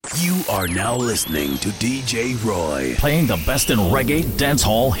You are now listening to DJ Roy, playing the best in reggae,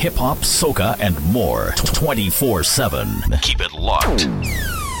 dancehall, hip-hop, soca, and more 24/7. Keep it locked.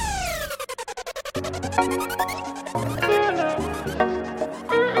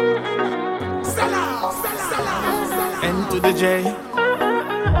 N to the J.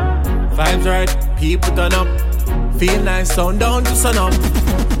 Vibes right, people turn up. Feel nice, sound down to sun up.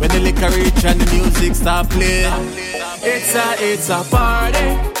 When the liquor reach and the music start playing. It's a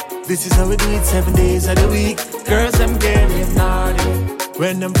party. This is how we do it 7 days of the week. Girls, them getting naughty.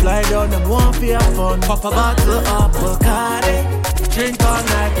 When them fly down, them want to have fun. Pop a bottle of Bacardi. Drink all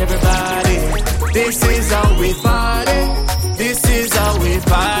night, everybody. This is how we party. This is how we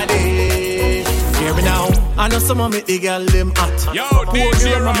party. Hear me now. I know some of me the girl them hot. Yo, Pour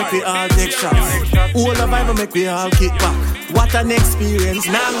the rum and make we all take shots. All the vibe and make we all kick back. What an experience,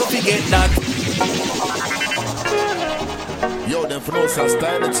 now I'm gonna forget that. Yo, them for no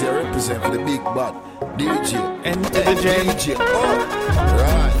style that's here represent for the big bad DJ. Enter the J. DJ. Oh,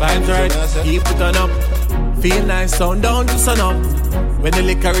 right. Vibes right, keep it on up. Feel nice, sound down to sun up. When the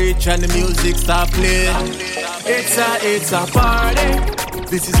liquor reach and the music start playing. It's a party.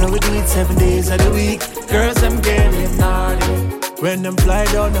 This is how we do it 7 days of the week. Girls, them getting naughty. When them fly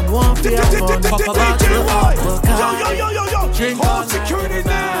down, them want to have fun. Pop a bottle of Bacardi. Drink all security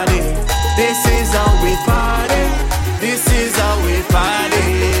body. This is how we party. This is how we party.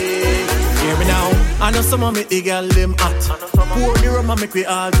 Hear me now. I know some of me the girl them hot. Pour the rum and make we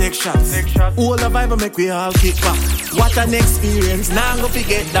all take shots. All the vibe and make we all kick back. What an experience, now I'm gonna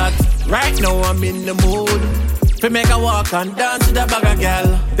forget that. Right now I'm in the mood. Fi make a walk and dance with a bag of gal.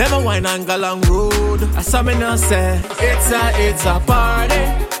 Them a wine and go along road. I saw me now say, it's a party.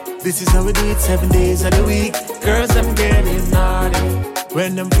 This is how we do it 7 days of the week. Girls, them getting naughty.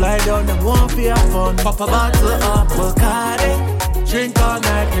 When them fly down, them want to have fun. Pop a bottle of Bacardi. Drink all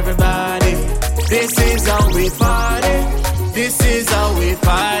night, everybody. This is how we party. This is how we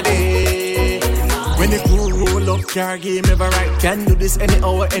party. When the crew roll up, car game ever right. Can do this any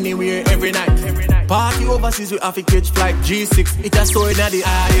hour, anywhere, every night. Party overseas, we have to catch flight G6. It a story at the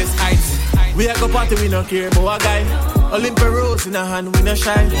highest heights. We a go party, we no care about a guy. Olympia rose in a hand, we no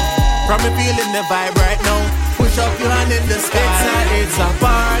shy. From me feeling the vibe right now. Push up your hand in the sky. It's a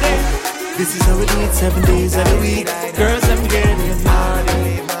party. This is how we do it 7 days of the week. Girls, them getting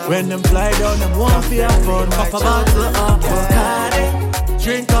naughty. When them fly down, them want to have fun. Pop a bottle of Bacardi.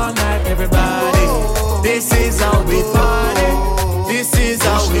 Drink all night, everybody. This is how we party. This is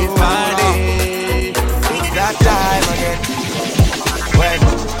how we party. It's that time again. When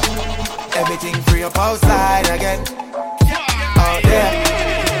everything free up outside again. Out there.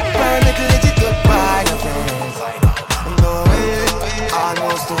 Permit legit goodbye, no friends. No way.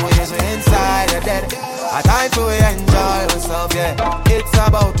 Almost 2 years we're inside of dead. A time to enjoy ourselves, yeah. It's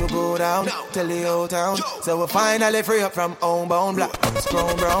about to go down, tell the whole town. So we're finally free up from homebound black.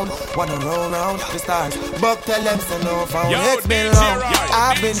 Strong brown, wanna roll round the stars. But tell them so no found. It's been long,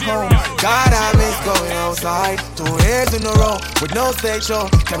 I've been home. God, I miss going outside. 2 years in a row with no stage show.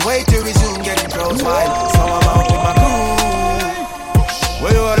 Can't wait to resume getting close wild. So I'm out with my crew.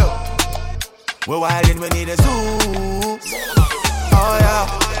 Where you at? We're wildin', we need a zoo. Oh yeah.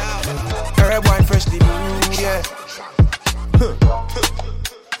 Everyone freshly brewed, yeah.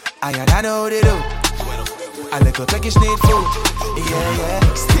 I know they do. I like a Turkish need food.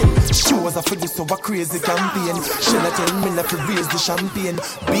 Yeah. Still, she was a figure so a crazy campaign. She'll tell me to raise the champagne.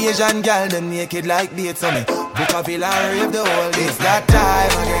 Asian girl, them naked like dates on me. Book a villa and rave the whole day. It's that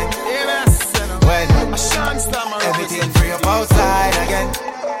time again. When everything free up outside again.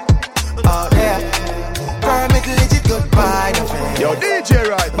 Oh yeah. Permit legit goodbye, no friend. Yo, DJ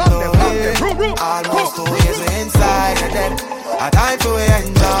right, back them. Almost 2 years we're inside and then a time to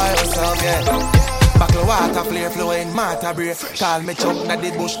enjoy ourselves, yeah. Buckle water, flare flowing, matter break. Call me chunk, na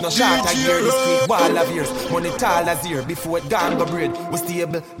the bush, no shot a gear. The street wall of years, money tall as here. Before it gone go bread, we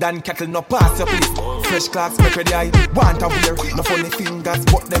stable, than cattle no pass your place. Fresh clocks, make ready eye, want a wear. No funny fingers,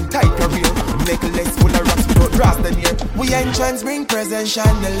 but them tight your rear. Necklace full of rocks, without brass them here. We entrance bring present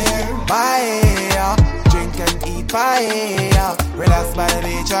chandelier. Bye, drink and eat paella. Relax by the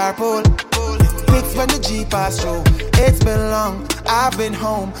beach or pool. Pics when the Jeep pass through. It's been long, I've been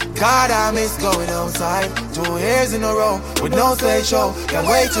home. God, I miss going outside. 2 years in a row with no stage show. Can't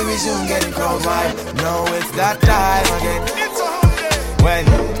wait to resume getting crowd wide. No, it's that time again. When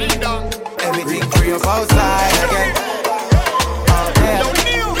everything free up outside again. Oh yeah.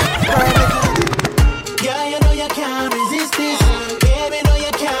 Yeah, you know you can't resist this. Baby, know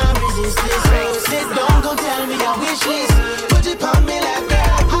you can't resist this. Sit down, go tell me your wish list. Put it on me like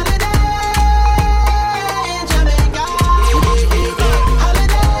that. Holiday in Jamaica.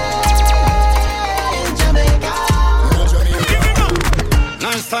 Holiday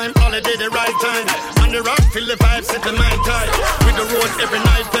the vibe, sipping my type. With the road every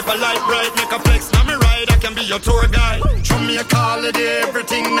night, pepper light bright. Make a flex, now me ride, I can be your tour guide. Show me a holiday,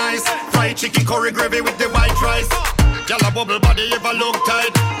 everything nice. Fried chicken, curry gravy with the white rice. Y'all a bubble body, ever look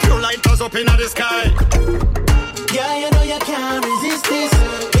tight. Pure lighters up in the sky. Yeah, you know you can't resist this.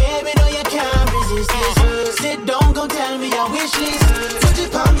 Baby, know you can't resist this. Sit down, come tell me your wish list. Put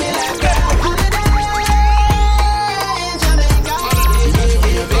it on me like a holiday in Jamaica.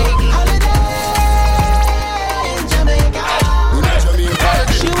 Holiday in Jamaica.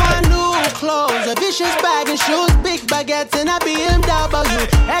 She want new clothes, a vicious bag and shoes, big baguettes and a BMW.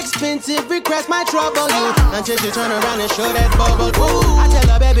 Expensive, request my trouble you. Until she turn around and show that bubble. Ooh, I tell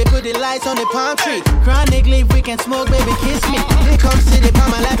her, baby, put the lights on the palm tree. Chronic leaf, we can smoke, baby, kiss me. Then come sit it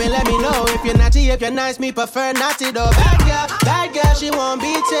on my lap and let me know. If you're naughty, if you're nice, me prefer naughty though. Bad girl, she won't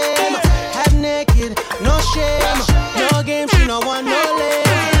be tame. Half naked, no shame. No game, she don't want no lame.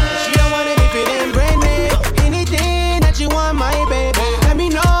 She don't want it if it ain't brain name. Anything that you want, my baby. Let me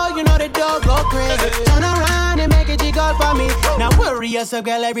know, you know the dog go crazy. Turn around and make it jiggle for me. Now worry yourself,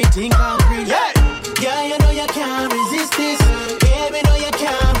 girl, everything concrete. Yeah, yeah, you know you can't resist this. Baby, know you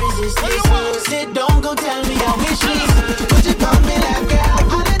can't resist this. Sit down, go tell me your wish list. Put it on me like a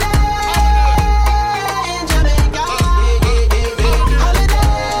holiday in Jamaica.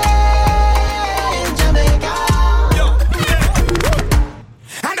 Holiday in Jamaica.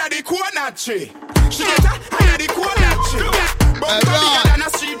 Under the corner tree. She get her under the corner tree. But bigger than a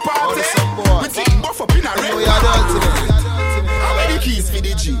street party. We think buff up in a red party. How many keys for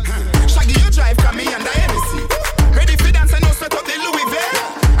the G? Shaggy, you drive, come me under Hennessy. Ready for dance and no sweat up the Louis V.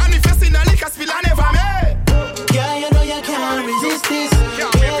 And if you see no liquor spill, I never made. Yeah, you know you can't resist this.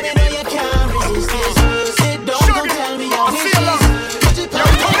 Yeah, you know you can't resist this. Sit down, don't tell me your wish list. Put it on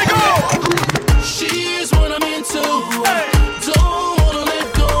me go. She's what I'm into. Don't wanna let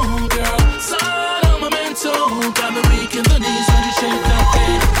go, girl. Side of my mental. Got me weak in the knees when you shake that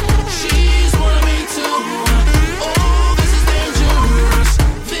thing. She's what I'm into. Oh, this is dangerous.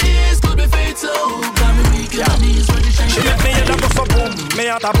 This could be fatal. Got me weak in the knees when you shake that thing. She make me head go so boom, me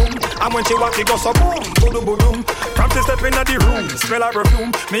heart a boom. And when she walk it go so boom, boom boom boom. Practice step in the room, smell like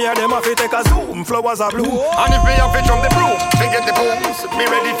perfume. Me and them have to take a zoom, flowers are bloom. And if me have it from the broom, they get the booms. Me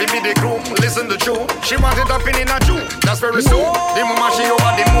ready to be the groom, listen to tune. She wanted up in a June, that's very soon. The mama she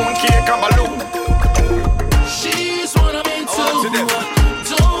over the moon, cake and balloon. She's what I'm into.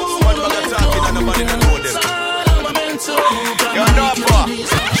 Don't wanna let go. Side of my mental. You're not far.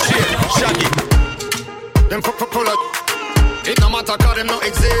 Shit, Shaggy. Them full of. It no matter 'cause them no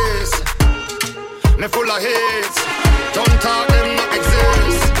exist. They full of hate. Don't talk, them no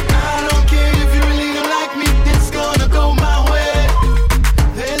exist. I don't care if you really don't like me, it's gonna go my way.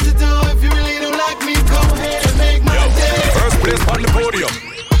 There's a door if you really don't like me, go ahead and make my day. First place on the podium.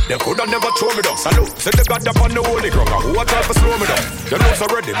 They coulda never throw me down. Salute, say they got up on the holy ground. Who a try to slow me down? The notes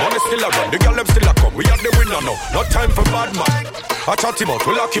are ready, money still a run. The girl them still a come. We are the winner now. No time for bad man. I chat him out,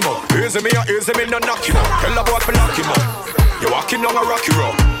 we lock him up. Easy me, no knock him out. Tell the boy to lock him up. You walking down a rocky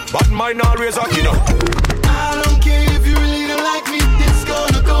road. Bad mind always rocking up. I don't care if you really don't like me, it's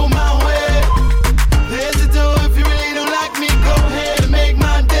gonna go my way. There's a door if you really don't like me, go ahead and make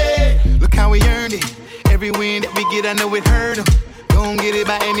my day. Look how we earned it. Every win that we get, I know it hurt them. Don't get it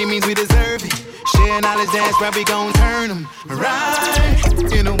by any means, we deserve it. Share knowledge, that's right, we gon' turn them.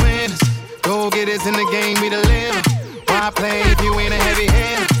 Right in the winners. Go get us in the game, we deliver. Why play if you ain't a heavy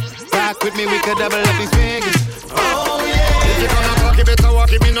hitter? Rock with me, we could double up these fingers. Oh yeah. If you gonna walk, you better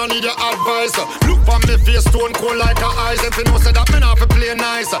walk it, me no need your advice. Look for me face, stone cold like her eyes. If you know say that me not fi play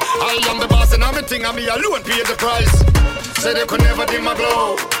nice. I am the boss and everything, and me alone pay the price. Say they could never dim my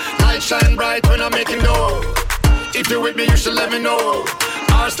glow. Light shine bright when I'm making dough. If you with me, you should let me know.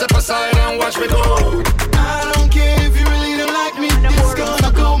 I'll step aside and watch me go. I don't care if you really don't like me, it's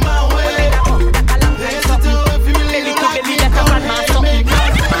gonna go my way. There's a door if you really don't like me, go ahead and make my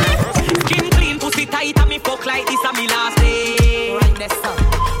day. Skin clean, pussy tight, and me fuck like this and me last day.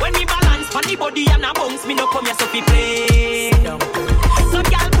 When me balance on the body and a bounce, me no come here so fi play. Some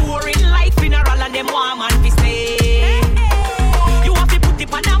girl boring like funeral and them want man fi stay. You have to put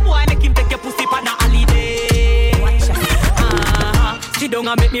it on a boy, make him take your pussy on a holiday. Sit down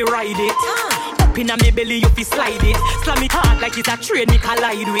and make me ride it. Up in a me belly, you fi slide it. Slam it hard like it's a train me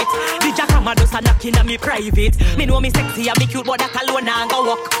collide with. The jackhammer does a knock in a me private. Me know me sexy and me cute, but that alone I go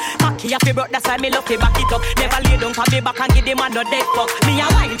walk. Cocky a fi broke, that's why me love to back it up. Never lay down for me back and give the man no dead fuck. Me a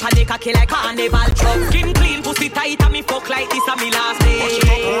wine for the cocky like carnival truck. Skin clean, pussy tight and me fuck like this and me last day.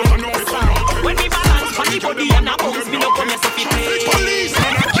 When me balance for the body and a bounce, me no come here so fi play. Police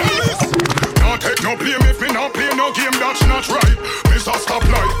and a police. Not take no blame if me not play no game, that's not right. Mr.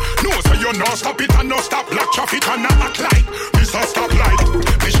 Stoplight, no say you you no stop it and no stop black traffic and not act like Mr. Stoplight.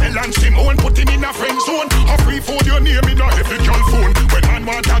 Michelle and Simone put him in a friend zone. A free food your name in a heavy girl phone. When man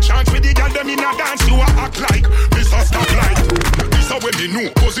want a chance with the girl them in a dance, you a act like Mr. Stoplight. This a way me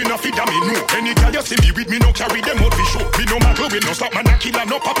know, cause enough it a me know. Any girl you see me with me no carry them out for show. Me no matter we no stop man a kill and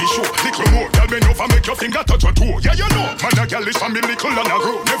no papi show. Little more, girl me know for make your finger touch your toe. Yeah you know, man a girl is a me little and a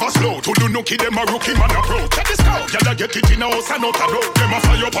grow. Never slow, to do no kid them a rookie man a pro. Check this out, girl a get it in a house and out a door. Them a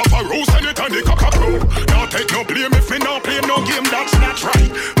fire up a rose and it and the cock a pro. Now take no blame if me no play no game that's not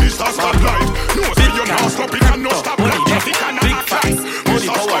right. Mr. Stoplight, no see you now stop it and no stop like traffic and not act like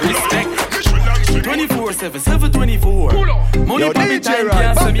Mr. Stoplight. 24/7, 7/24. Money for me time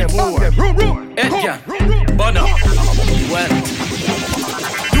can't send me poor. Edgar, Bono, well.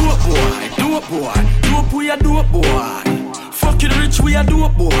 Do it boy. Do it we a do it boy. Fucking rich we a do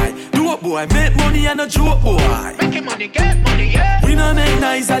it boy. Do it boy, make money and a joke boy. Making money, get money, yeah. We not make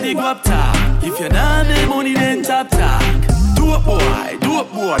nice at the guap talk. If you not make money then top talk. Do it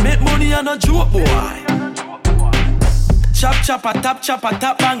boy, make money and a joke boy. Chop a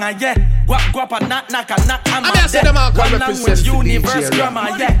tap bang yeah. Guap a knock I'm a dead. One language universe grammar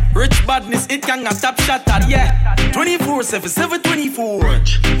yeah. Rich badness it can a top shot at yeah. 24/7,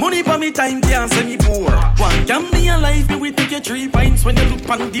 7/24. Money for me time can't send me poor. One can be alive me we take your 3 pints when you look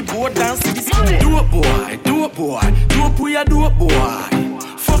on the board dance to the score. Do it boy. Do it we a do it boy.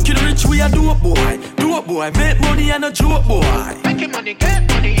 Fucking rich we a do it boy. Make money and a joke boy. Making money, get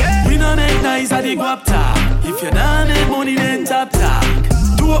money, yeah. We not make nice at the guap talk. If you not make money then top talk.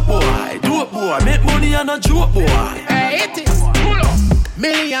 Do it boy. Make money and a joke boy. Hey, it is. Pull up.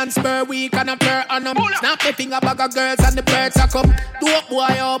 Millions per week and a per annum. Snap me finger bag of girls and the birds a come. Do it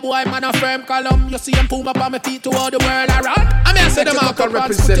boy, oh boy, man a firm column. You see them pull up on my feet to all the world around. I mean I say them all can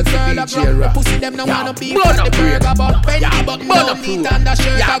represent the DJ. Pussy them no wanna be but the burger but penny but no meat and the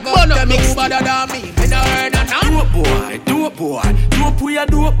shirt I got them mix better than me. Me no earn a now. Do it we a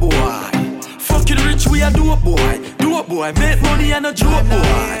do it boy. Fucking rich we a do it boy. Make money and a joke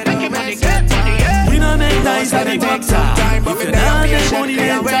boy. Making money, get money, yeah. We not make nice at the guap talk. If you not make money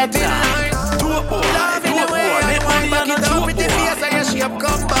then top talk. Do it boy. Make money and a joke boy.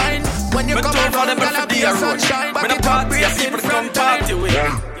 Combine. When you come out from the gala be a sunshine. But the top brace in front time. Shake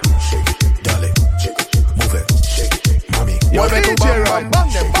it, darling, shake it, move it, shake it, mommy. Mueve tu bam bam, bang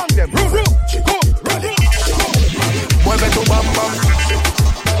them, move it, shake it, darling, mueve tu bam bam,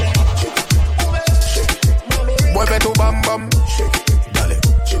 mueve tu bam bam, shake it, darling,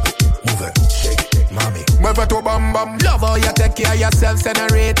 shake it, move it, shake it, mommy. Mueve tu bam bam. Love how you take care of yourself,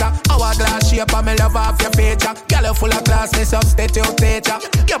 senator. Hourglass shape and me love off your feature. Girl, you full of class, me substitute teacher.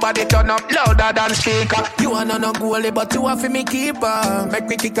 Your body turn up louder than speaker. You are not no goalie, but you are for me keeper. Make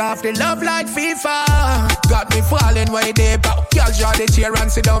me kick off the love like FIFA. Got me falling way deeper. Girl, draw the chair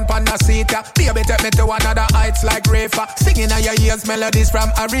and sit down on the seat. Baby, take me to another heights like Rafa. Singing on your ears melodies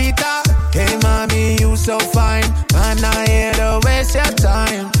from Aretha. Hey, mommy, you so fine. I'm not here to waste your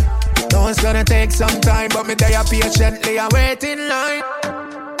time. No, it's gonna take some time, but me there patiently I wait in line.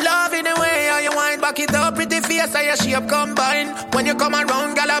 Love in the way how you wind, back it up, pretty face how your shape combine. When you come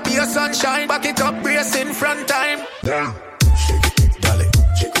around, gala be your sunshine. Back it up, brace in front time. Down, shake it, darling,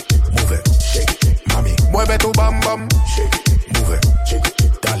 shake it, move it, shake it, mommy. Mueve tu bam bam, shake it, move it, shake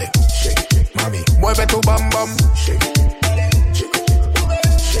it, darling, shake it, mommy. Mueve tu bam bam, shake it, shake it,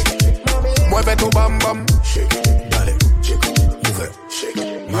 shake it, mueve tu bam bam, shake it, darling, shake it, move it, shake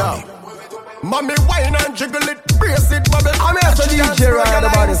it, mommy. Mommy whine and jiggle it, brace it, bubble. I'm here to DJ right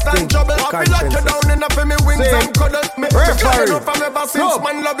about this thing. I feel like you down enough for me wings and cuddle. Me referring up from ever since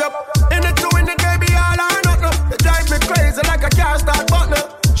man love you. In the 2 in the day, be all or nothing. You drive me crazy like a car start button.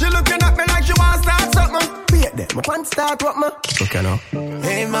 She looking at me like she wants to start something. Wait there, my one start what me? Okay now.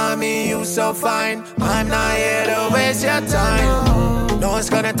 Hey mommy, you so fine. I'm not here to waste your time. No, it's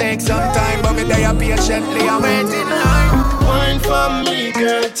gonna take some time, but me there patiently I wait in line. Wine for me,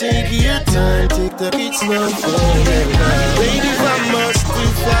 girl, take your time. Take the beat slow for me. Baby, I must do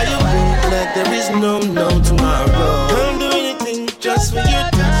for you. Like there is no tomorrow. Don't do anything just for you.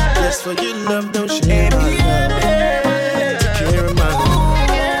 Just for your love, don't share my love. Take care of my love.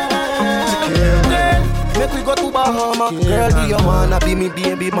 Take care of my love. Make we go to Bahama. Girl, do you wanna be me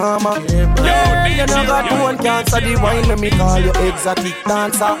baby mama? You know got one cancer, the wine let me call you exotic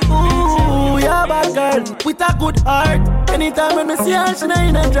dancer. Ooh, you're bad girl with a good heart. Anytime when me see her, she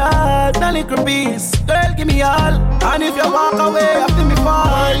in a dress. A little piece, girl, give me all. And if you walk away after me fall.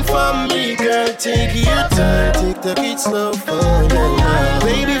 Wine for me, girl, take your time. Take the beat slow for you.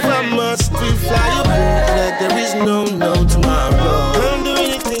 Baby, if I must be fly away. Like there is no tomorrow. Don't do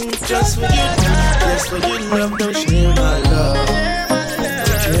anything just for you. Just for your love, don't share my love.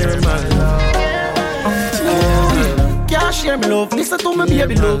 Don't share my love. care me love. Listen to me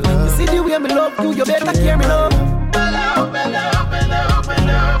baby love. You see the way me love you, you better care me love.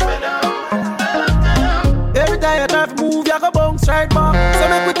 Every time you try to move, you go bounce right back. So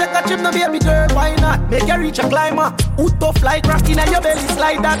make we take a trip, now baby girl, why not? Make you reach a climber. Who tough like rocking and your belly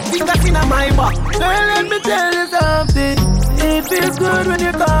slide that fingers in a my back. Girl, let me tell you something. It feels good when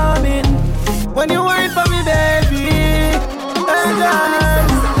you're coming. When you wine for me, baby.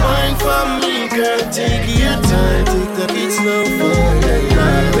 Wine for me, girl, take your time. Take the beat slow for you.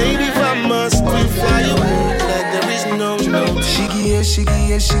 Baby, if I must, we fly away like there is no. Shiggy,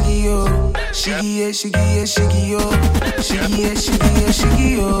 shiggy, shiggy, yo. Shiggy, shiggy, shiggy, yo. Shiggy, shiggy, shiggy,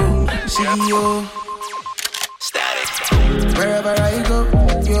 yo. Shiggy, yo. Static. Wherever I go,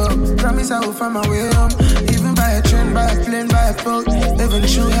 yo. Promise I will find my way home. Even by a train, by a plane, by a boat. Living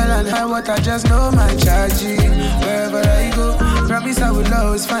through hell and high water, just know my charging. Wherever I go, promise I will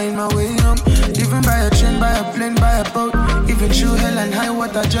always find my way home. Even by a train, by a plane, by a boat. Even through hell and high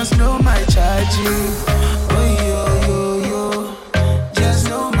water, just know my charging. Oh yo yo yo, just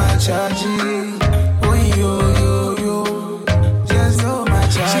know my charging. Oh yo yo yo, just know my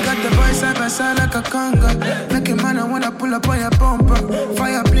charging. She got the boy side by side like a conga. Make a man I wanna pull up on your bumper.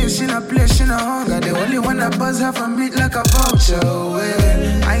 Fireplace in a place, in a hunger. The only one that buzz her from beat like a vulture.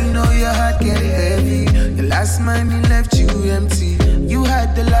 Well, I know your heart get heavy. The last money left you empty. You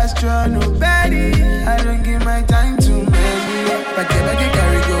had the last draw, nobody. I don't give my time to maybe. But they can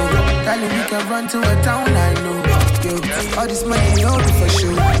carry go. Darling, we can run to a town I know. Yo, all this money we hold for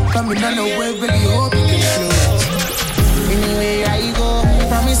sure. Coming on the way, baby, hope you can show. Anyway I go,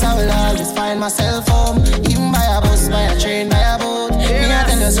 promise I will always find myself home. Even by a bus, by a train, by a boat. Me I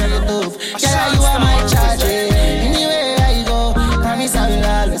tell you straight up, yeah, you are my charge. Anyway I go, promise I will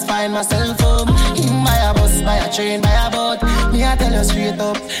always find myself home. Even by a bus, by a train, by a boat. Me I tell you straight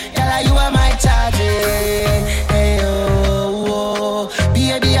up, yeah, you are my charge. Hey oh, oh,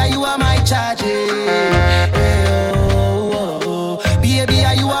 baby, you are my charge. Hey oh, oh, baby,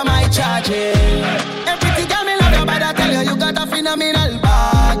 you are my charge. Everything got me love you, but I tell you, you got a phenomenal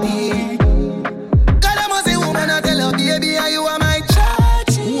body. God, I must say, woman, I tell you, baby, you are my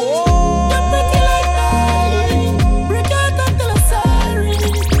charge. Whoa. You're pretty like that. Break out until I'm sorry.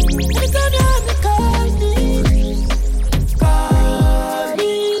 Anytime you have me, call me.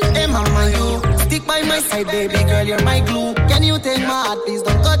 Hey, mama, you stick by my side, baby girl, you're my glue. Can you take my heart, please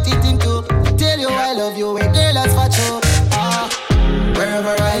don't cut it in two. Tell you I love you, wait, girl, that's for true.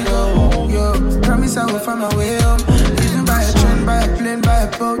 Wherever I go, yo, promise I will find my way home. Even by a train, by a plane, by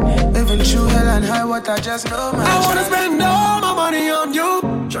a boat. Even through hell and high water, just know my I wanna spend all my money on you.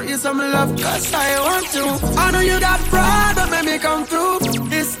 Show you some love, cause I want to. I know you got pride, but let me come through.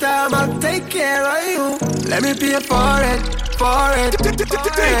 This time I'll take care of you. Let me pay for it, for it,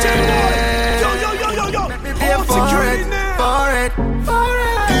 for it. Yo. Let me pay for it, for it.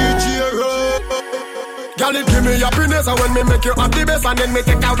 DJ Roy. Girl, it give me happiness, and when me make you happy best, and then me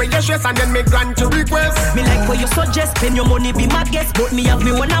take away your stress, and then me grant your request. Me like what you suggest, spend your money, be my guest. But me have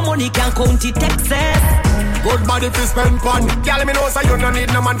me when I money can count it excess. Good body fi spend pon. Girl, me know so you no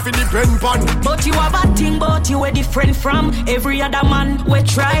need no man fi depend pon. But you have a thing, but you are different from every other man we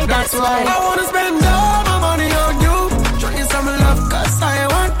try. That's why I wanna spend all my money on you. Show you some love, cause I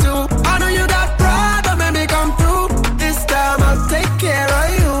want to. I know you got pride, but make me come through. This time I'll take care of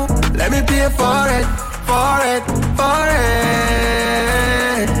you. Let me pay for it. For it, for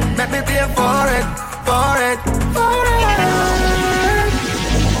it. Let me pay for it, for it, for it.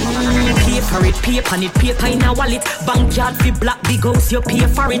 Pay for it, pay on it, paper in a wallet. Backyard fi black big house, you pay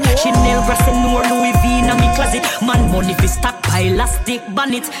for it. Chanel brass and no Louis V in a me closet. Man money fi stockpile, elastic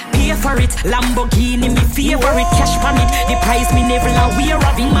bonnet. Pay for it, Lamborghini me favorite. Cash on it, the price me never wear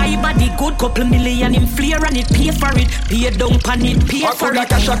of. In my body, good couple million in flare on it. Pay for it, pay down pan it, pay for it. I coulda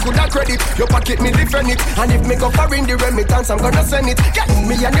cash, I coulda credit. Your pocket me defend it. And if me go foreign the remittance, I'm gonna send it. Get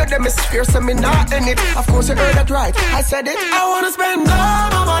me and you them is scarce, so me not in it. Of course you heard that right, I said it. I wanna spend all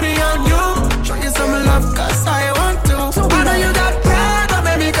my money on you. Show you some love, cause I want to. I know you got pride, but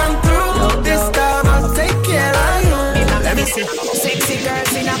baby come through. This time I'll take care of you. Let me see, sexy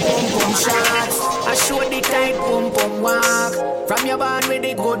girls in a pum-pum shots. I show the tight pum-pum walk. From your band with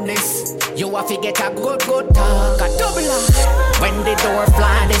the goodness, you have to get a good talk. A double up. When the door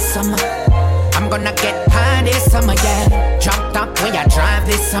fly this summer, I'm gonna get high this summer, yeah. Drop top when you drive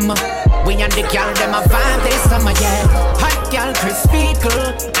this summer. We and the girl, them a vibe this summer, yeah. Hot girl, crispy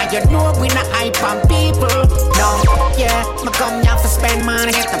girl. And you know we not hype on people. No, yeah. Me come here for spend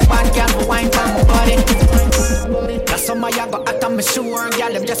money. Get the bad girl who wine from my body. That's some of y'all go out on me sure.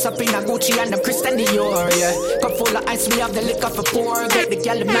 Girl, them just up in a Gucci and them Christian Dior, yeah. Cup full of ice, we have the liquor for pour. Get the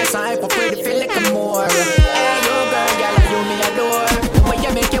girl, them nice and hype, I'm pretty feel like more. Hey, you girl, you me adore. When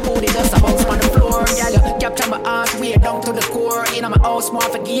you make your booty just a bounce on the floor, girl, you capture my heart way down to the core. In my house, more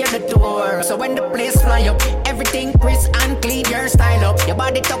for gear the door. So when the place fly up, everything crisp and clean, your style up. Your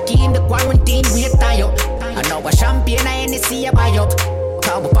body tucky in the quarantine, we tie up. I know a champagne, I ain't see you buy up.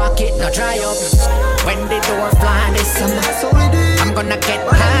 Cow pocket, no dry up. When the door fly this summer, I'm gonna get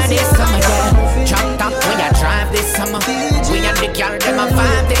high this summer, yeah. Drop top when I drive this summer. We and the girl, them a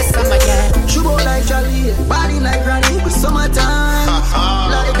vibe this summer, yeah. Sugar like Charlie, body like Granny, with summertime.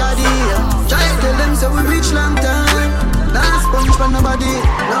 Like a deal. Try to tell them so we reach long time. Last punch for nobody,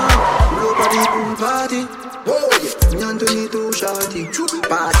 no. Nobody pool party. Me and 22 shorty.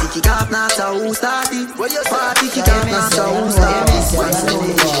 Party kick off, not so who start it. Party kick off, not so who start it.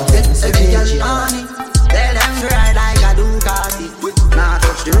 Every girl on it. Tell them to ride like a Ducati. Now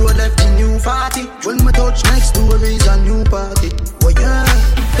touch the road left in new 40. When we touch next door is a new party. Oh yeah,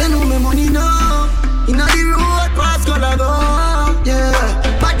 they know me money now. Inna the road past color go. Yeah,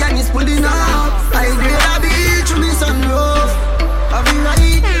 bad gang is pulling up. I grade a beach with me sunroof. I be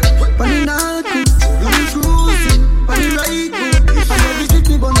right, but me not good. We cruising, but me right good. I never slip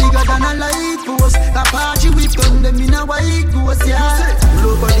me bun bigger than a light post. A party with gun them in a white ghost, yeah.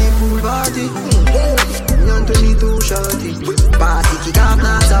 Nobody pool party. Me and 22 shorty. Party kick off,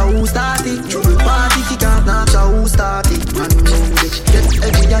 not so who start it. Party kick off, not so who start it. And you know they get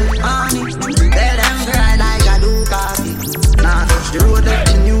every girl on it. Tell them to ride like a Ducati. Now touch the road up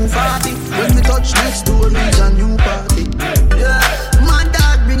in new 40. When we touch next door, is a new party. Yeah, my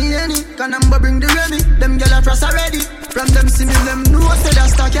dog bring the any. Can number bring the Remy. Them girl are frost already. From them see me, them know say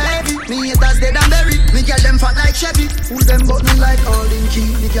that stock heavy. Me haters dead and buried. Me girl them fat like Chevy. Pull them button like all in key.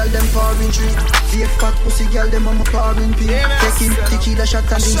 Me girl them foreign tree. Fake fat pussy girl them on my foreign pee. Taking tequila shot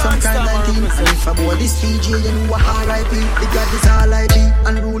and drink some crime 19. And if I board this PJ, you know what R.I.P. The God is all I be,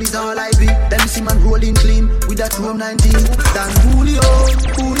 and rule is all I be. Them see man rolling clean with that Chrome 19. Dan Julio,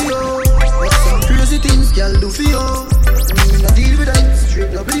 Julio. What some crazy things girl do for you. Me not deal with them,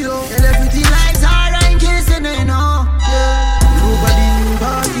 straight up below. And everything like Zara in case you know. Yeah. Nobody knew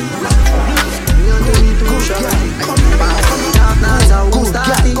party. Me and 22 shorty. Party kick off, not so who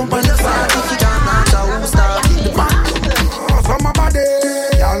start it. Party kick off, not so who start it. From my body,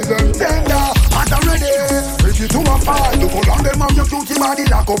 y'all them tender, hot and ready. Pretty to my fight, look how long them have your cutie body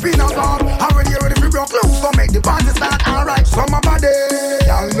lock up in a car. Already ready for broke loose, so make the party start. Alright, from my body,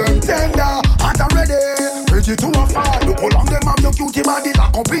 y'all them tender, hot and ready. Pretty to my fight, look how long them have your cutie body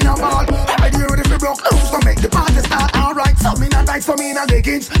lock up in a ball. Already ready for broke loose, so make the party start. Alright, some in a tight, some in a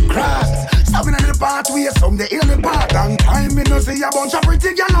leggings, cross. Some in the pathway, some they in the park. Long time me no see a bunch of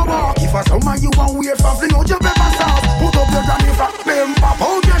pretty girl walk. If a summer you want wait for fling out your pepper sauce. Put up your granny fat, them pop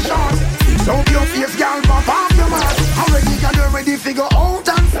out your shorts. Fix up your face, girl, pop off your mask. Already girl, ready figure out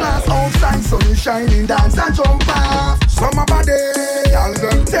and flash. Outside sun is shining, dance and jump off. Summer body, y'all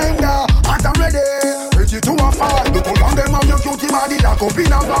them tender, hot and ready. Pretty to a fall, look how long them have your cutie body lock up in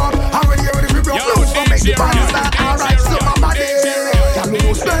a bar. Already ready for broke loose, so make the party start. Alright, summer body, y'all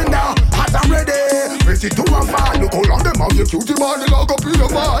no spender, hot and ready. Pretty to a fall, look how long them have your cutie body lock up in a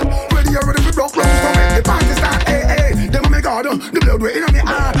bar. Ready for broke loose, so make the party start. Hey, hey, them on me garden, the blood way in on me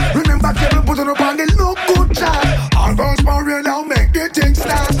heart. Remember, Kevin put on the band, they look good chat. All girls for real now, make the thing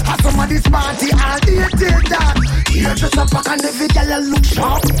start. At some of this party, all they take that. Here just a pack and every girl look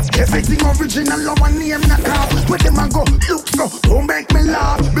sharp. Everything original, no one name not cop. Where them a go, look so, don't make me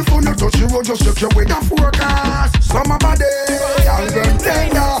laugh. Before you touch the road, just check your way down forecast. Summer body, y'all them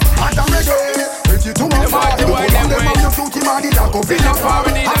tender, hot and ready. Pretty to my fall, look how long them have your cutie body lock up in a bar.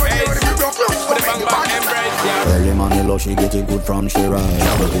 Early money low, she get it good from she rise.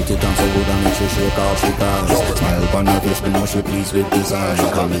 But put it on so good and make she shake off she ties. Smile upon her face, me know she pleased with this eyes.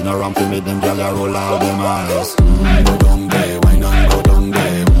 Coming around to make them gyal roll out them eyes. Go down there, wine on, go down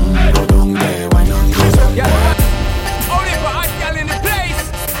there. Go down there, wine on, go down there. Only for hot gyal in the place.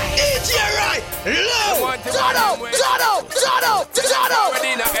 DJ right, low, Zado.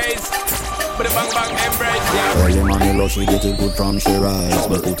 Ready now, guys. Put a bang bang embrace, yeah. Early money low, she get it good from she rise.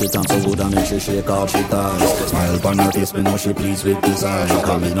 But put it on so good and make she shake off she ties. Smile upon her face, me know she pleased with this eyes.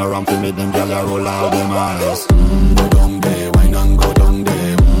 Coming around to make them gyal roll out them eyes. Go down there, wine on, go down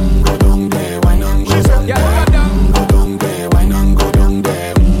there. Go down there, wine on, go down there. Go down there, wine on, go down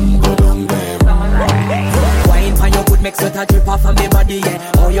there. Go down there. Wine for your good, make sweat a drip off of me body,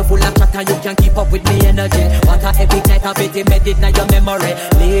 yeah. Oh, you full of chatter, you can keep up with me energy. What a epic night of it, embedded in your memory.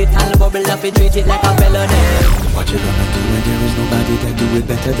 Little bubble up, it treat it like a felony. What you gonna do when there is nobody that do it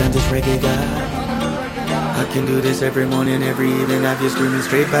better than this reggae guy? I can do this every morning, every evening. Have you screaming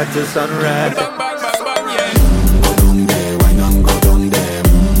straight back to sunrise. Go down there, wine on, go down there.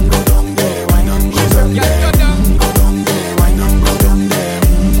 Go down there, wine on, go down there. Go down there, wine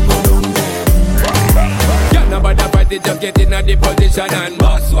get in a the position and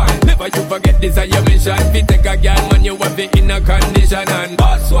boss one. Never you forget this is your mission. If you take a girl, man, you have it in a condition and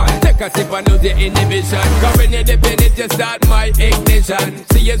boss one. Take a sip and lose the inhibition. Cause when you dip in it, you start my ignition.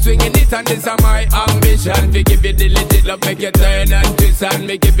 See you swinging it and this is my ambition. We give you the legit love, make you turn and twist and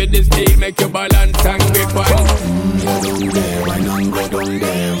make you feel the speed, make you balance and grip on. Go down there, why not go down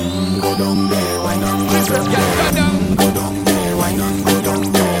there? Go down there, why not go down there? Go down there, why not go down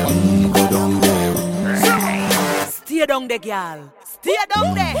there? Go down there. Stay down there, girl. Stay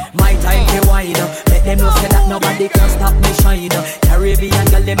down there. My time to wine up. Let them know say that nobody can stop me shine. Caribbean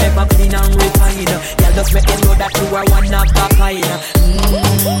girl, them ever clean and refine. Girl, just let them know that you are one of a kind.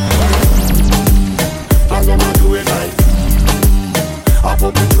 Girl, them a do it like I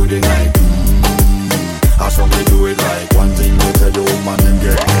pop it through the night. I saw me do it like one thing we tell the woman and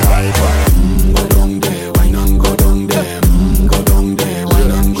get me hyper. Go down there, why not go down there? Go down there, why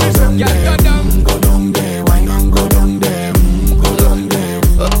not go down there? Go down there, why not go down there? Go down there.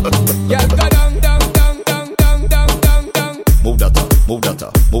 Yeah, go down, down, down, down, down, down, down, down. Move that up, move that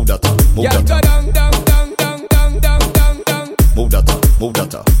up, move that up, move that up. Yeah, go down, down, down, down, down, down, down, down. Move that up, move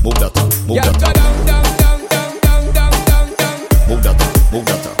that up, move that up, move yeah, that up. Go down, down, down, down, down, down, down, down. Move that up, move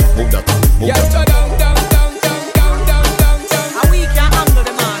that up, move that up, move yeah, that up. Go down, down, down, down, down, down, down, down. How we can handle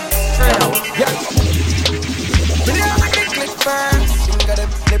the man? Straight out. Yeah. Me there make it click first. She got a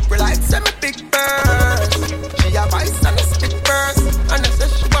flip like semi-big burst. She a vice and a stick first. And I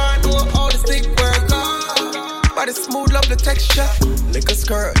said she want to know all the stick work. Body smooth, love the texture. Lick a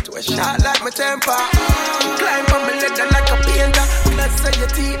skirt, to a shot like my temper. Climb on me leather like a painter. Let's say your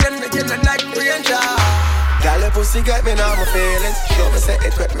teeth and the yellow like Ranger. Girl, your pussy got me now my feelings. Show me say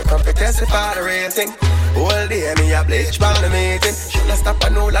it with me, come to testify the rating. All day me a bleach by the meeting. Shoulda stop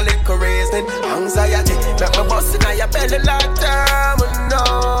and all a liquor reasoning. Anxiety, make me bust in your belly like time.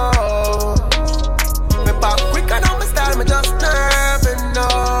 No, me back quick and on my style, me just nerving. No,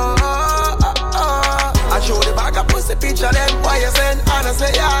 I show the bag of pussy picture them. Why you send? And I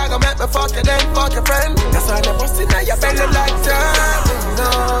say yeah, gonna make me fuck you then fuck your friend. That's why me bust in your belly like time.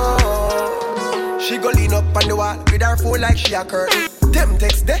 No. She go lean up on the wall with her phone like she a curtain. Them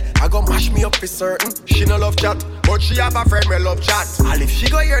text there, I go mash me up for certain. She no love chat, but she have a friend me love chat. And if she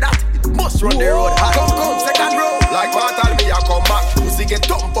go hear that, it must run the road hot. Come, second row. Like Martal me a come back. Pussy get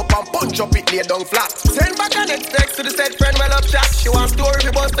thump up and punch up it lay down flat. Send back a next text to the said friend me love chat. She want story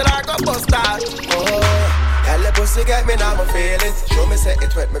me bust till I go bust that. Girl, the pussy get me now my feelings. Show me say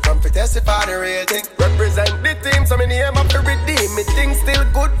it wet me come to testify the real thing. Represent the team so me name up to redeem. Me thing still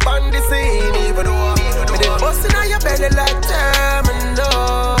good fun the scene. Even though me did bustin' on your belly like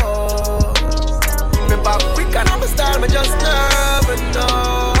terminal. Me back quick and I'm a star, me just never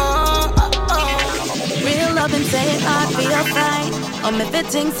know. Real love and say it hard for your fight. Me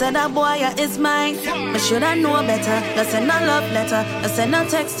fitting said that boy is mine. Me should I know better. Let's send a love letter. Let's send a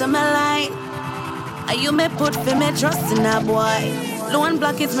text to my line. You may put for me trust in a boy. Low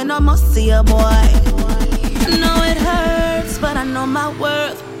block it's me no must see a boy. I know it hurts, but I know my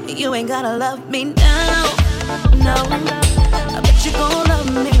worth. You ain't gotta love me now. No, I bet you gon' love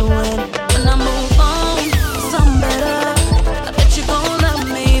me when I move on. Some better. I bet you gon' love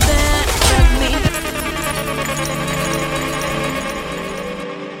me then. Love me.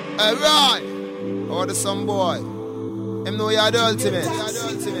 Alright. Order some boy. Him know you're the ultimate.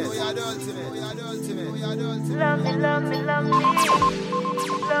 Love me, love me, love me.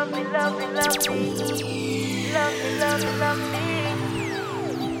 Love me, love me, love me. Love me, love me, love me.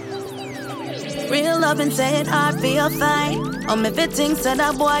 Real love and say it hard for your fight. Me fitting said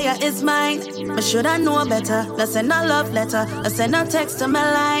that boy is mine. Me should I know better. Let's send a love letter. Let's send a text to my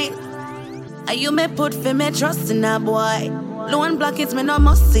line. You may put for me trust in a boy. Low block it's me no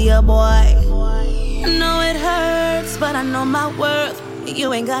must see a boy. I know it hurts, but I know my worth.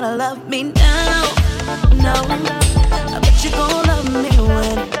 You ain't gotta love me now. No, I bet you gon' love me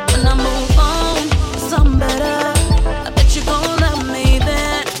when I move on. Some better. I bet you gon' love me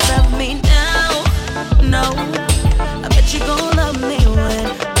then. Love me now. No, I bet you gon' love me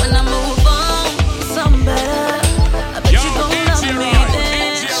when I move on. Some better. I bet you gon' love me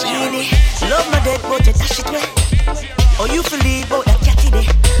then. Sheenie, love my dead, but you dash it away. Oh, you feel it, but that catty day.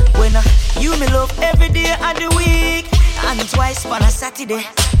 When you me love every day of the week and twice on a Saturday.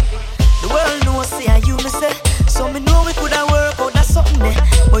 The world knows say you me say. So me know we coulda work out that something there.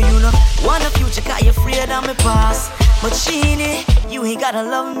 But you know, want a future cause you afraid of me past. But Sheenie, you ain't gotta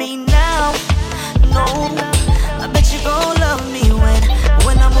love me now. No, I bet you gon' love me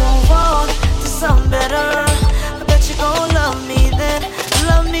when I move on to something better. I bet you gon' love me then.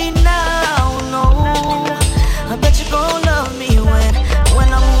 Love me now, no. I bet you gon' love me when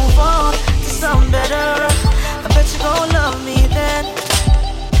I move on to something better. I bet you gon' love me.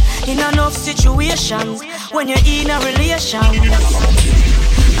 in enough situations when you're in a relation.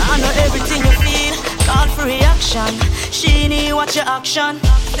 I know everything you feel, call for reaction. She need watch your action.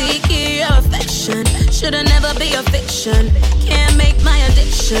 Seeking your affection, should've never be a fiction. Can't make my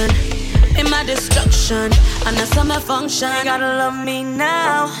addiction in my destruction. And that's how my function. You gotta love me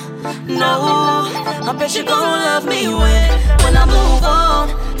now. No, I bet you gon' love me when I move on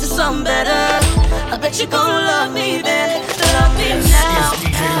to something better. I bet you gon' love me then. Love me now.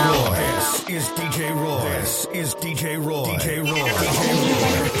 It's DJ Roy. It's DJ Roy. DJ Roy.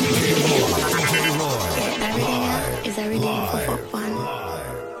 Is I really for fuck one?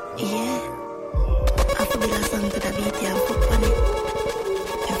 Yeah. I feel like song to the beat and fuck on it.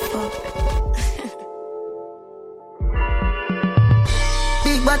 Yeah, fuck.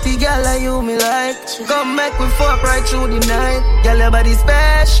 Big body girl, like you me like. Come make we fuck right through the night. Girl, your body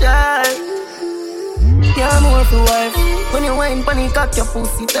special. Yeah, I'm worth a wife. When you wine, panic, cock your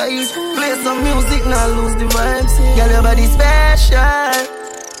pussy tight. Play some music, now lose the vibes. Girl, your body special.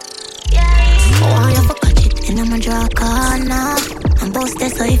 Oh, you fuck it, and I'ma draw a corner. I'm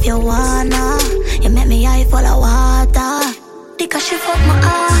boasted, so if you wanna, you make me eye full of water. Because she fuck my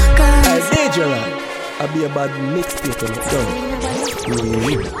organ. Hey, Dangerous. I'll be a bad mixtape on it, don't.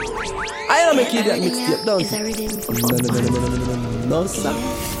 I don't make you that mixtape, don't. No, sir.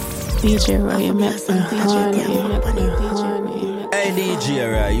 DJ Roy, you make me horny. Hey, DJ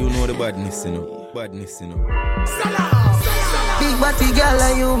Roy, you know the badness, you know. Badness, you know. Big body girl,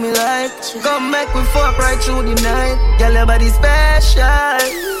 like you me like. Come make we fuck right through the night. Girl, your body special.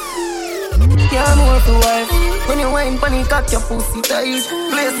 Yeah, I'm worth a wife. When you wine, panic, cock your pussy tight.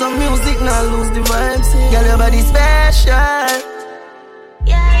 Play some music, now lose the vibes. Girl, your body special.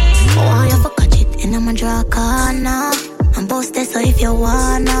 Oh, you fuck it, and I'ma draw a corner. I'm boasted, so if you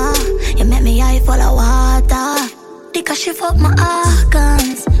wanna, you make me eye full of water. Because she fuck my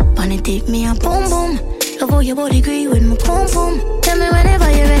organs. Bunny take me a boom boom. Love how your body agree with my boom boom. Tell me whenever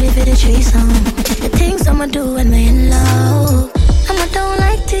you're ready for the threesome. The things I'ma do when we're in love. I'ma don't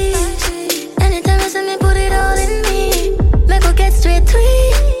like this. Anytime you see me, put it all in me. Make her get straight to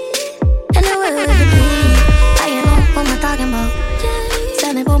it. Anywhere with me. I know what I'm talking about.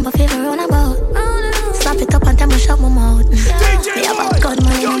 Send me bomb a favor on about. Slap it up and tell me shut my mouth. Me have a gun,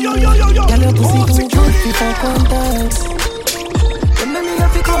 man. Girl, your pussy too good for contact. You make me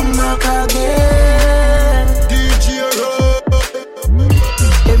have to come back again. DJ Roy.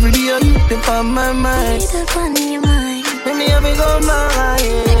 Every day you dip on my mind. Need a fun in your mind. Make me have to come back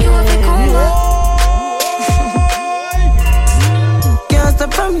again. Make you have to come back. Can't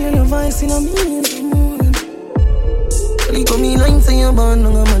stop from hearing your voice in a million moon. You come in line, say you're born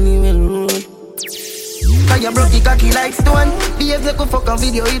on a money well road. Cause you broke your cocky like stone. Behave like a fucking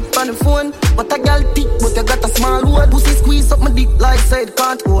video hit on the phone. But a girl thick, but you got a small road. Pussy squeeze up my dick like side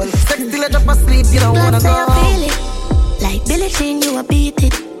can't hold. Sexy let up asleep, you don't wanna go. Feel it. Like Billie Jean, you a beat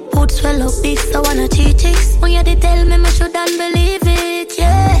it. Put swell up big, so wanna cheat chicks. When you did tell me, I shouldn't believe it,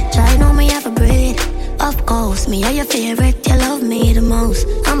 yeah. Try know me have a breed. Of course, me are your favorite, you love me the most.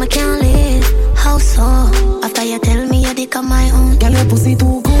 I'ma can't live, how so? After you tell me your dick on my own. Girl, your pussy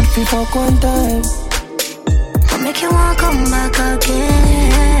too good for fuck one time. Make you wanna come back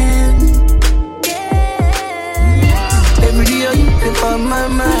again. Every day you dip on my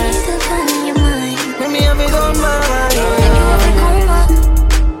mind. Need a fun in your mind. Make me have it on my mind. Make you have to come back.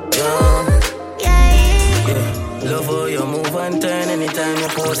 Love how you move and turn anytime you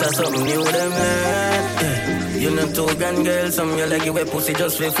post or something new them learn. You know two gun girls, some you like you wear pussy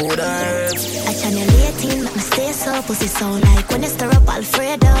just for food and herbs. I channel 18, make me stay so pussy so like when you stir up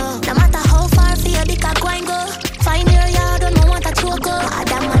Alfredo. No matter how far for your dick I go and go. Find your yard, don't know what I choke up.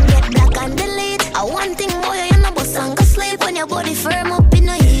 Adam man get black and delete. I one thing boy, you know bust and go sleep. When your body firm up, in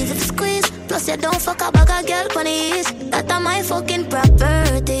no easy to squeeze. Plus you don't fuck a bag of girl on the east. That my fucking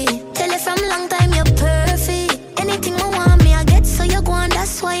property. Tell you from long time you're perfect. Anything I want me I get, so you go on.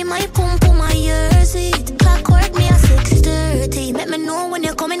 That's why my pum pum my ears it. Clockwork me at 6:30. Make me know when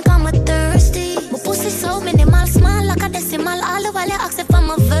you're coming, come with thirsty. My pussy so minimal, small like a decimal. All the while you ask if I'm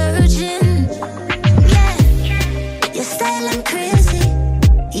a virgin. Yeah, your style I'm crazy.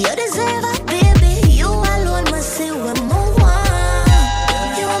 You deserve it, baby. You alone must see what more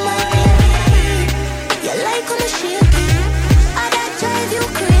want. You are my baby. You like on the shit. I that drive you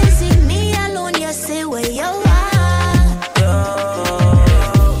crazy. Me alone, you say where you are.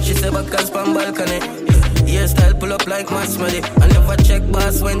 She say back as pan balcony. Hairstyle pull up like match money. I never check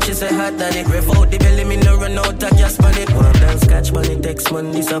boss when she say hot daddy. Rev out the belly, me no run out of gas money. One damn scratch money, text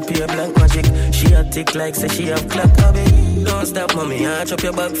money, disappear black magic. She a tick like say she have clock hobby. Don't stop mommy, arch up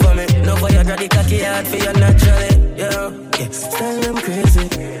your back for me. No Viagra the cocky hard for you naturally. Yeah, style them crazy.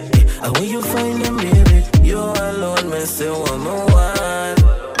 And when you find them, baby, you alone, me say one more one.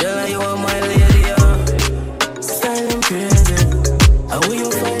 Girl, you are my lady, style them crazy. And when you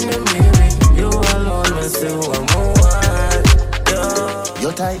find them, baby, you alone, me say one more one.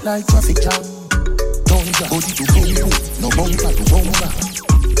 You're tight like traffic jam. Body to body, no bumper to bumper.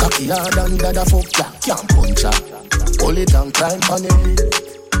 Cocky hard and dada fuck ya, can't punch ya. Hold it and climb on it.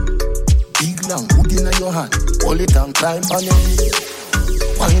 Big long hood in your hand, hold it and climb on it.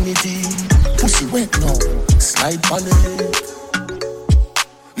 Wine it in, pussy wet now, slide on it.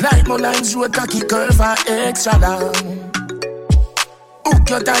 Like my lines, you a cocky curve and extra long. Hook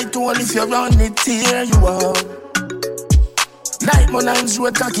your tight hole if you run it, tear you up. Like my lines, you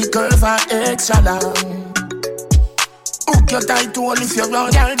a cocky curve and extra long. Hook your tight hole if you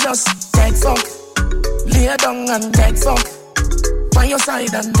run, girl, just take fuck. Lay down and take fuck. By your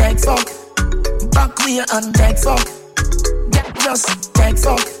side and take fuck. Back way and take fuck. Just take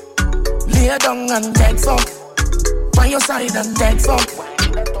fuck. Lay down and take fuck. By your side and take fuck.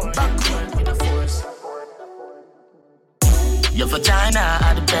 Back way with the force. Your vagina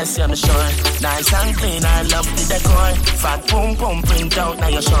are the best on the shore. Nice and clean, I love the decor. Fat boom boom print out now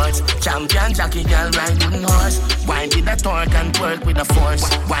your shorts. Champion jockey girl riding horse. Wine did that torque and twerk with a force.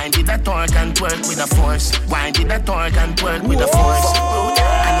 Wine did that torque and twerk with a force. Wine did that torque and twerk with a force.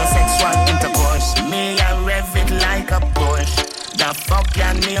 And no sexual intercourse. Me I rev it like a Porsche. The fuck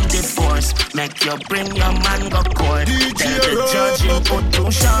your name divorce. Make you bring your man go court. Tell the judge you put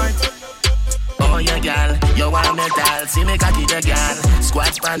too short. Oh, yeah, gal, you want metal, see me cocky the gal.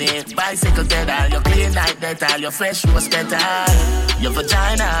 Squat on it, bicycle pedal. You clean like metal, you fresh rose petal. Your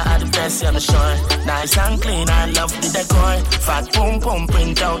vagina are the best on the shore. Nice and clean, I love the decor. Fat boom boom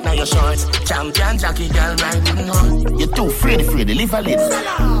print out now your shorts. Champion jockey girl riding on. You're too free, live a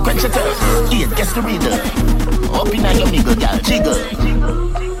little. Quench your thirst, eat, guess the riddle. Up in your niggle, gal, jiggle.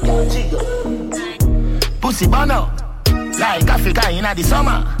 Pussy bono, like Africa in the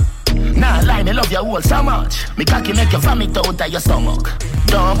summer. Nah, lie, me love you all so much. Me cocky make you vomit out of your stomach.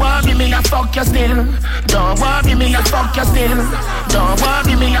 Don't worry me, I fuck you still. Don't worry me, I fuck you still. Don't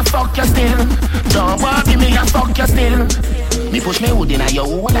worry me, I fuck you still. Don't worry me, I fuck you still. Me push me hood in your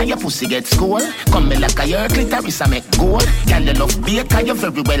hole and your pussy get scored. Come me like a your clitoris I make gold. Girl you love bacon, you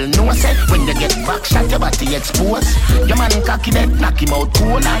very well know say. When you get back shot your body exposed. Your man cocky dead, knock him out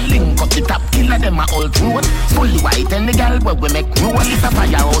cold. And link up the top killer them a old road. Fully white and the girl where we make roll. If a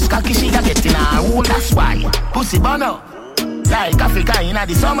firehouse cocky she a get in a hole. That's why pussy bono like Africa in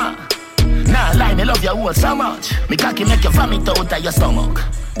the summer. Nah lie, me love you all so much. Me cocky make you vomit out of your stomach.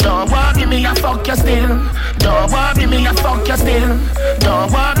 Don't worry me, I fuck you still. Don't worry me, I fuck you still.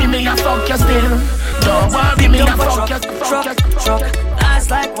 Don't worry me, I fuck you still. Don't worry me, I fuck you. Truck, eyes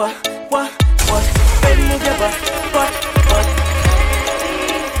like what? Baby, move your butt.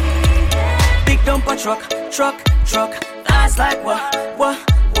 Big dumper truck, eyes like what?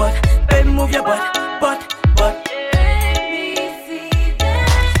 Baby, move your butt.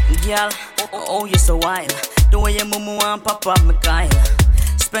 Girl, oh you're so wild. The way your mama and papa me Kyle.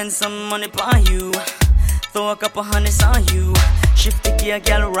 Spend some money on you. Throw a couple hundreds on you. Shift the gear,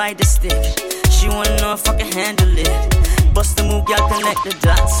 girl, ride the stick. She wanna know if I can handle it. Bust the move, girl, connect the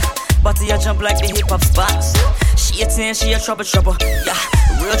dots. Body a jump like the hip-hop spots. She a 10, she a trouble. Yeah,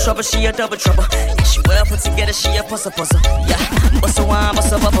 real trouble, she a double trouble. Yeah, she well put together, she a puzzle. Yeah, bust a wine,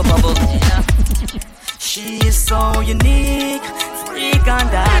 bust a bubble. Yeah. She is so unique. Freak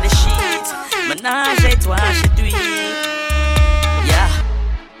under the sheets. Menage a trois, she do it. Yeah.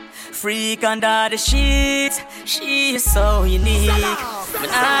 Freak under the sheets. She is so unique.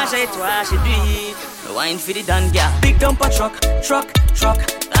 Menage a trois, she do it. The wine for the done, yeah. Big dumper truck.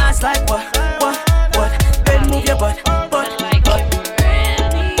 That's like what? Baby, move your butt.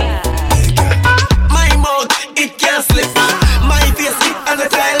 My mouth, it can't slip. My face, it and the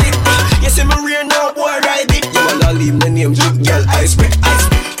toilet. You see me rear now, boy, ride it. You wanna leave my name, drink, girl, I spit.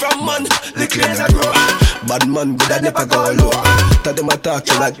 From man, the claims I grow. Bad man, good, I never go low. Tell them I talk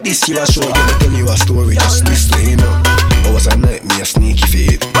to like this, you a show. Let me tell you a story, just listen, you know. I was a night, me a sneaky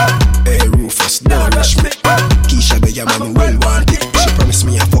fade. Hey, Rufus, don't rush me. Keisha, the man, well wanted. She promised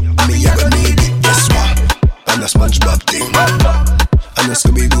me a fuck me, I gonna need it. Guess what? And a SpongeBob thing. And a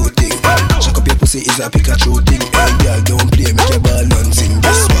Scooby-Doo thing. Chuck up your pussy is a Pikachu thing. Hey, girl, don't play, make your ball and sing.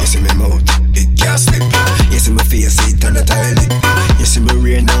 Guess what? You see me mouth, it can't slip. You see me face, it on the toilet. You see me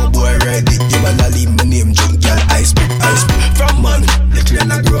rear now, boy, ride it. You wanna leave my name, drunk, girl, I spit. From man, the clean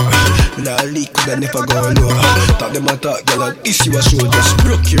and grow. Lolly could I never go low. Talk them a talk, girl, and if you a show, just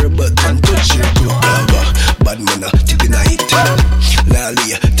broke your butt and touch your toe. Bad man, tip in a hit.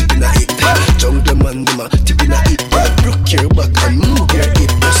 Lolly, tip in a hit. Jungle man, them a tip in a hit. Broke your back and move your hip.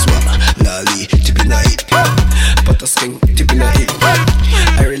 That's what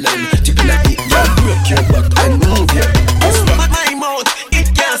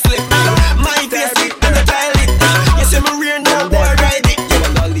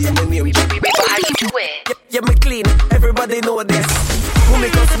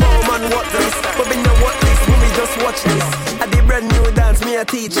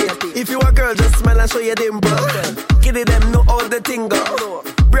you dimple. Kitty them know all the thing go.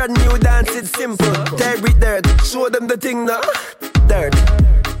 Brand new dance, it's simple. Terry dirt, show them the thing now. Dirt,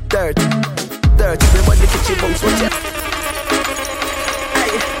 dirt, dirt. Everybody get your bones, watch it.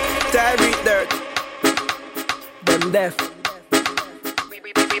 Hey, Terry dirt. Them deaf.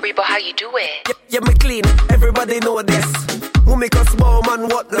 But how you do it? Yeah, me clean, everybody know this. Mummy cause bomb and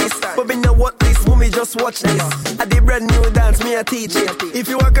what this. But me know what this, mummy just watch this. I did brand new dance, me a teach it. If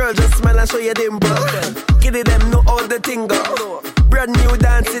you a girl, just smile and show your dimple. Kitty them know all the thing go. Brand new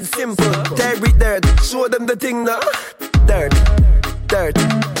dance, it's simple. Terry dirt, show them the thing now. Dirt, dirt,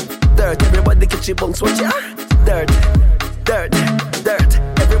 dirt. Everybody get your bunks, watch ya. Dirt, dirt, dirt.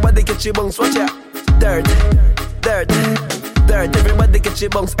 Everybody get your bunks, watch ya. Dirt, dirt, dirt. Everybody get your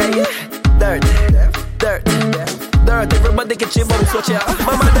bunks, hey. Dirt, dirt, dirt. Everybody get your bunks, watch ya.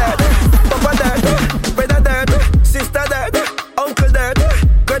 Mama dirt, papa dirt, brother dirt, sister dirt, uncle dirt,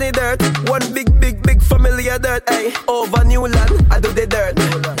 granny dirt. One big, big, big family of dirt, hey. Over Newland, I do the dirt.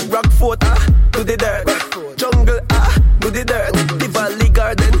 Rockfort, do the dirt. Jungle, do the dirt. The Valley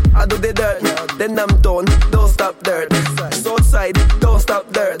Garden, I do the dirt. Then I'm done, don't stop dirt. Southside, don't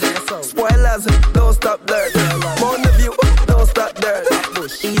stop dirt. Spoilers, don't stop dirt. Mount View, don't stop dirt.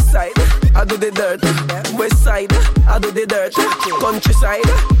 East side, I do the dirt. West side, I do the dirt. Countryside,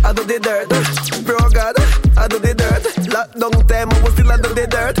 I do the dirt. Brogard, I do the dirt. Lockdown time, I was still do the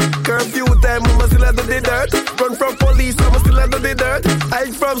dirt. Curfew time, I still do the dirt. Run from police, I still do the dirt.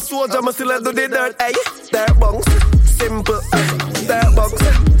 Hide from soldier, I still do the dirt. Hey, dirt bunks, simple. Dirt bunks,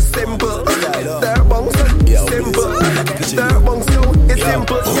 simple. Dirt bunks, simple. Dirt bunks, it's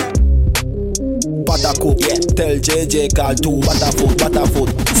simple. Patacook, yeah. Tell JJ call 2 Butterfoot.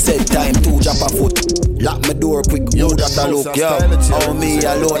 Set time 2 drop a foot. Lock my door quick, yo, that a look, yo. How me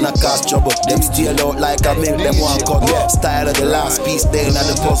alone a cause trouble. Them steal out like I make them one cut, yeah. Style of the last piece, they in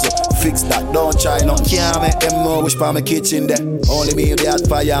the puzzle. Fix that, don't try no. Can't make them know which part my kitchen there. Only me they had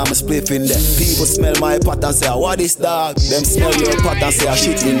fire, I'm a spliff in there. People smell my pot and say, what is dog? Them smell your pot and say, a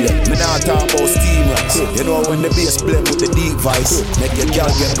shit in there. Me not talk about steam rocks. You know when the bass blend with the deep vice, make your girl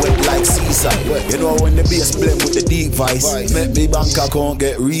get wet like seaside. You know when the bass blend with the deep vice, make me bank account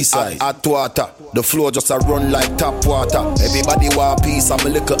get resized. Hot water, the floor just a run like tap water. Everybody want peace, I'm a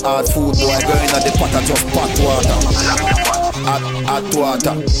little hard food boy. Going at the pot, I just pot water. Hot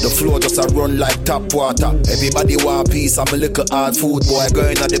water, the floor just a run like tap water. Everybody want peace, I'm a little hard food boy.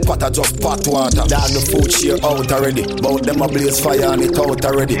 Going at the pot, I just pot water. Down the food share out already. Bout them a blaze fire and it out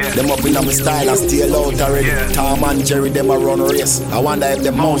already. Them up in my style and steal out already. Tom and Jerry, them a run race. I wonder if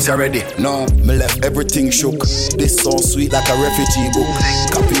them mouse already. No, me left everything shook. This song sweet like a refugee book.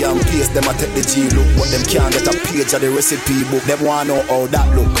 Copy and paste, them a take the G look. But them can't get a page of the recipe book. Them wanna know how that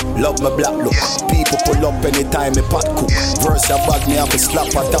look. Love my black look. People pull up anytime me pot cook. Verse a bag me have to slap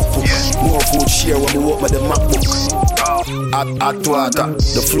a top foot. More food share when me walk with the MacBook. Hot water,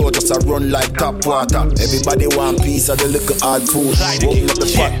 the floor just a run like tap water. Everybody want piece of the little hard food. Open up the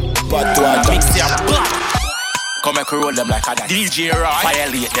pot water. Mix them black. Come make roll them like a dice. DJ Roy,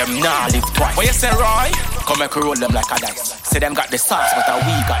 violate them, nah live twice. What you say, Roy? Come make roll them like a dice. Say them got the sauce, but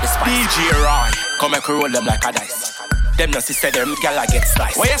we got the spice. DJ Roy, come make roll them like a dice. Them no see say them gyal get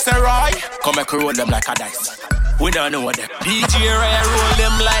sliced. What you say, Roy? Come make roll them like a dice. We don't know what them. DJ Roy roll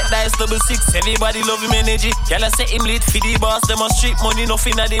them like dice 66. Everybody love him energy. Gyal say him lit for the boss. Them a strip money,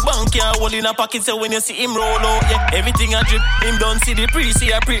 nothing at the bank. Can't hold in a pocket. So when you see him roll out, yeah, everything a drip. Him don't see the pre, see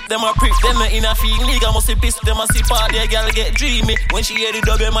a prip. Them a prip. Them in a field league. I must see piss. Them a see party. A gyal get dreamy. When she hear the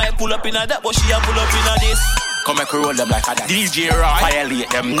dub, might pull up in a that, but she a pull up in a this. Come make roll them like a dice. DJ Roy, violate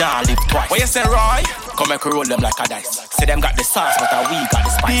them, nah live twice. What you say, Roy? Come make roll them like a dice. Say them got the sauce, but we got the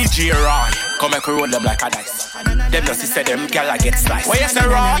spice. DJ Roy, come make roll them like a dice. Them just say them gyal get sliced. What you say,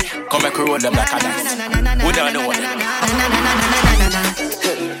 Roy? Come make roll them like a dice. We don't know what them.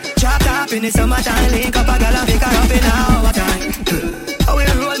 Chopped up in the summertime, link up a gyal and pick her up in our time. How we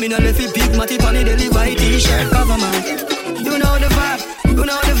roll, me no left it big, matty funny, the Levi t-shirt cover man. You know the vibe, you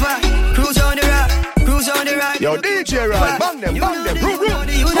know the vibe. Cruise on the rock. On the right. Yo, DJ Roy, bang them, you know the vibe.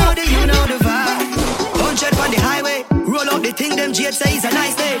 100 on the highway, roll out the thing, them Jade say it's a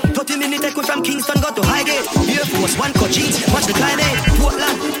nice day. 30 minutes echo from Kingston, got to Highgate. Air Force One cut jeans, watch the climate.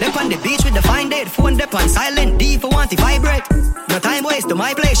 Portland, left on the beach with the fine date. Phone dep on silent, D for want to vibrate. No time waste, to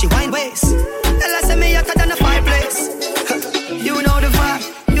my place, she wine waste. Tell her say me hotter than a fireplace. You know the vibe,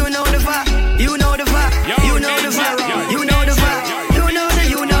 you know the vibe, you know the vibe, you know the vibe, you know the vibe.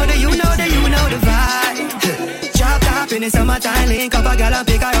 In the summertime, link up a gal and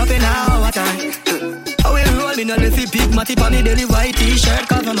pick her up in our time. How we roll, me no left it big, matty for me daily white t-shirt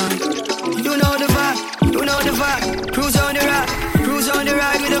cover man. You know the vibe, you know the vibe. Cruise on the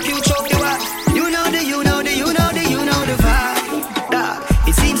ride with a few choke the vibe. You know the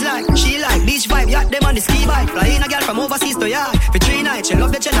them on the ski bike. Flying a girl from overseas to yard. For 3 nights, she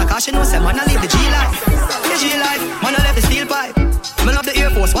love the cheddar cause she knows say man I live the G life. The G life, man I left the steel pipe. Man love the Air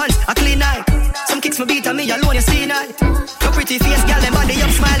Force Ones, a clean night. Some kicks me beat and me alone you see night. Your pretty face, girl, them body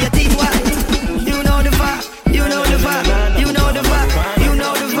up, smile, your teeth white. You know the vibe, you know the vibe, you know the vibe, you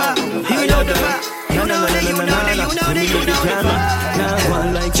know the vibe, you know the vibe. You know the, you know the, you know the, you know the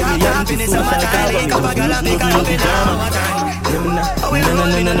vibe. Chop happiness of my time, wake up a girl and make her love it all my time. Oh, we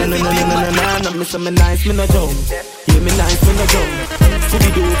rolling on the big man. Me say me nice, me no jump. Yeah, me nice, me no jump.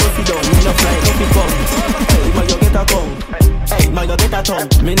 Scooby-Doo, pussy down, me no fly, no pick up. Hey, man, you get a tongue. Hey, man, you get a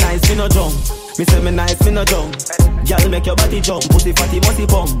tongue. Me nice, me no jump. Me say me nice, me no jump. Girl, make your body jump. Pussy fatty, musty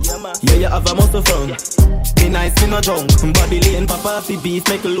pump. Yeah, you have a muscle front. Me nice, me no jump. Body lane, papa, fi beef,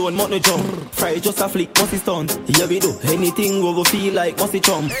 make alone, mount no jump. Fry just a flick, musty stunt. Yeah, we do anything we go feel like musty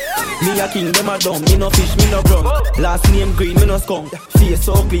chump. Me a king, them a dumb. Me no fish, me no grum. Last name green, me no skunk. Face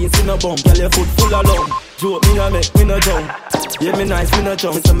so clean, see no bump. Girl, your foot full of lump. Joke, me no make, me no jump. Yeah, me nice, me no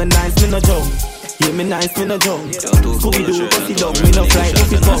jump. Me say me nice, me no jump. Yeah, me nice, me no jump. Scooby-Doo, pussy down, me no fly,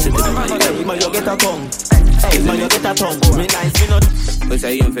 pussy come. Hey, man, you get a tongue. Hey, man, you get a tongue. Me nice, me no. We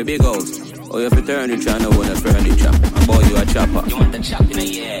say you for big house, or you for furniture, no one a furniture. And boy, you a chopper. You want the chop in a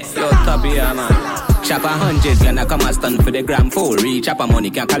year? Yo, top here, man. Chop 100, gonna come and stand for the gram full. Reach chop a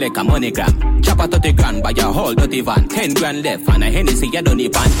money, can collect a money gram. Chop a 30 grand, buy your whole dirty van. 10 grand left, and a Hennessy, you don't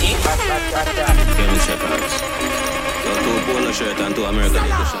need pan. Kevin Shepard. Yo, 2 polo shirt and 2 American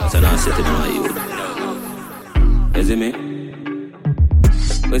editions, and I sit in my youth. You see me?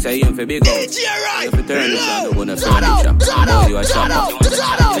 We say you for big house. You for turn this on, no one a furniture. Boy, you a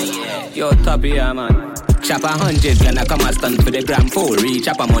chopper. Yo, top here, man. Chop 100, gonna come and stand for the gram full. Reach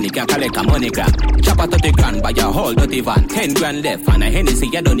chop a money, can collect a money gram. Chop a 30 grand, buy your whole dirty van. 10 grand left, and a Hennessy,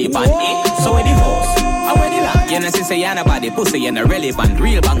 you don't need pan. So where the house? How where the land? You know, since say nobody pussy, you know relevant.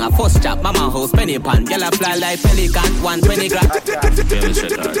 Real bang a first chop, mama house, penny pan. Girl a fly like pelican, 120 grand.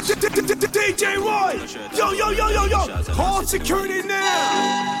 DJ Roy! Yo, yo, yo, yo, yo! Call security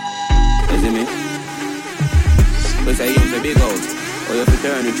now! You see me? We say you for big house. Or you for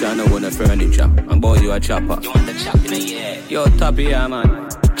furniture, no one a furniture. And boy, you a chopper. You want the chop in a year? Yo, top here, man.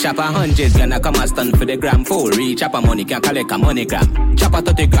 Chop 100, gonna come and stand for the gram full. Reach chop a money, can collect a money gram. Chop a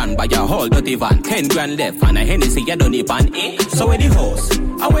 30 grand, buy your whole dirty van. 10 grand left, and a Hennessy, you don't need pan. So where the house?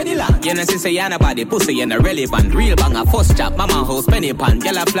 How where the land? You know, since say nobody pussy, you know relevant. Real bang a first chop, mama house, penny pan.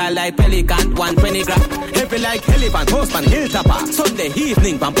 Girl a fly like pelican, 120 grand. Heavy like elephant, horseman, hilltopper. Sunday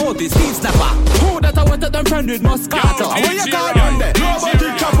evening, from both is speed snapper. Who that I wanted them friend with Moscato? Where you call them there?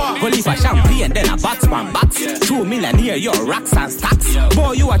 Nobody chopper. Well, if a champagne, then a box from box. 2 million here, your racks and stacks.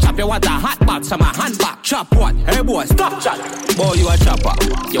 Boy, you a chop, you want a hot box from a handbag. Chop what? Hey boy, stop chat. Boy, you a chopper.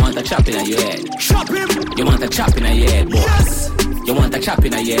 You want a chop in your head. Chop him. You want a chop in your head, boy. Yes. You want a chop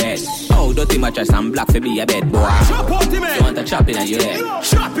in your head. Oh, dirty mattress and black to be a bed, boy. Chop out him, man. You want a chop in your head.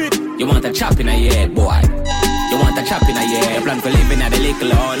 Chop it. You want a chop in your head, boy. You want a chop in your head. You plan for living at the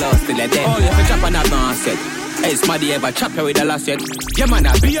little all lost till the dead. Oh, you have to chop on that nonsense. Hey, Smaddy ever chop you with the last yet? Yeah, man,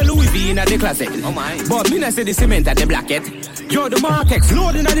 I be a Louis V in the closet. Oh my. But me not say the cement at the blacket. You're the Markex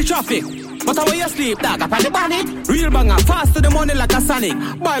loading at the traffic. But how you sleep, dog, up on the bonnet? Real banger, fast to the money like a Sonic.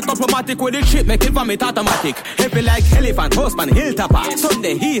 Bike automatic with the shit, make it vomit automatic. Heavy like elephant, horseman, hilltopper.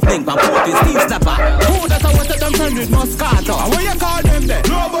 Sunday evening, from 40 steam snapper. Who that I wanted them friend with Moscato? Where you call them there?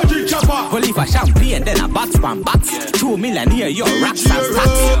 Nobody chopper. Well, if a champagne, then a box from box. 2 million here, your racks and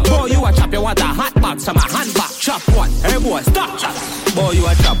stacks. Boy, you a chop, you want a hot box from a handbag. Chop what? Hey boy, stop chop. Boy, you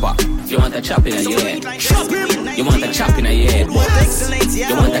a chopper. You want a chop in your head. Chop him. You want a chop in your head, boy.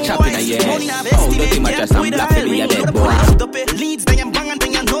 You want a chop in your head. Oh, dirty mattress and black to be a dead boy. Leads, they am bang and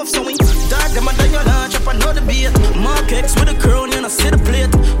they am love, so we dark them and then you launch up another beat. Markex with a crown, you know, see the plate.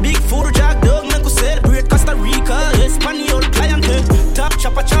 Big food, jack dog, make us celebrate. Costa Rica, Espanol, clientele. Top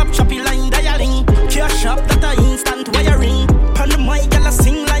chopper, chop, choppy line, dialing. Cash up, that a instant wiring. Pan the mic, y'all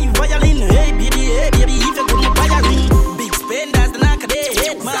sing like violin. Hey, baby, if you couldn't buy a ring. Big spenders, the knock of their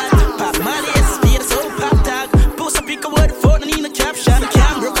head, man. Pop money, speed, so pop tag. Post a pick a word for the need a caption.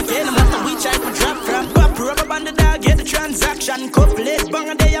 Camera, again, I'm not which I could drop from. Pop rubber band the dog, get the transaction. Couple it, bang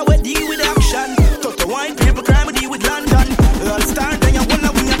a day, I will deal with action. Talk to wine, people crime, deal with London. All star, then you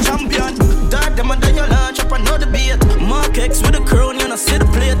wanna win a champion. Dog them and then you launch up another beat. Markex with a crown, you know, see the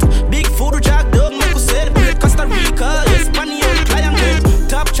plate. Big food, jack dog, make us celebrate. Costa Rica, Espanol, clientele.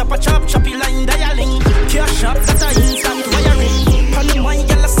 Top chopper, chop, choppy line, dialing. Cash up, that's a instant wiring. Pan the mic,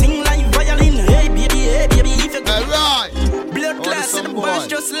 y'all sing like violin. Hey, baby, if you blood class in the bars,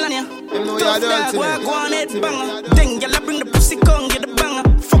 just land ya. Tough dog, walk on it, banger. Then y'all bring the pussy, come get the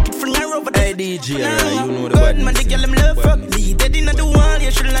banger. Fuck it from there over there. Hey DJ, you know the bad man, the girl them love fuck. Lead dead in the wall,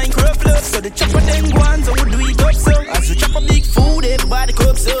 you should like rough love. So the chopper then go on, so we do it up so. As we chop a big food, everybody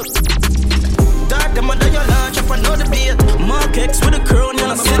cooks up. Dark them under your lunch, chop another beer. Mark X with a crown,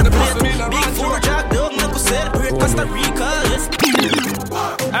 and I set the plate. Big four jack dog, no go celebrate Costa Rica, yes.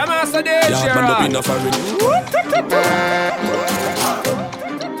 I'm Master DJ, man up in a foreign.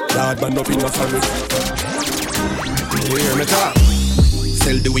 Lord man up in a foreign. Hear me talk.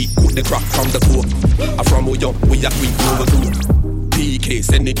 Sell the weed, cook the crop from the core. I from we up, we at weed over two. PK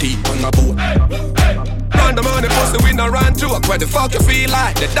send the teeth on a boat. On the money pussy we no run joke. Where the fuck you feel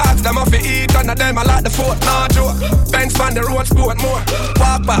like? The dogs them off to eat, none of them I like the foot, no joke. Bench on the road, sport more.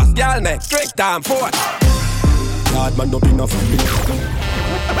 Walk past, y'all next, strict time for it. Lord man up in a foreign.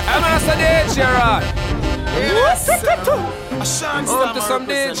 I'm Master DJ, right? Yes. On to some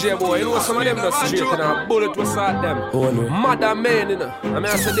DJ boy, you know some of them not straight and a bullet will start them. Oh no. Mother man, you know. I'm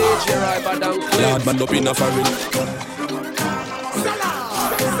Master DJ, right? But down clear. Lord man up in a foreign.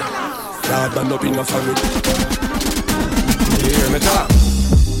 Lord man up in a foreign. Hear me talk.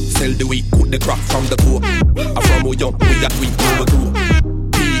 Sell the weed, cook the crop from the core. I from we young, we at weed over two.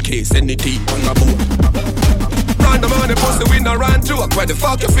 PK send the teeth on a boat. On the money pussy we no run joke. Where the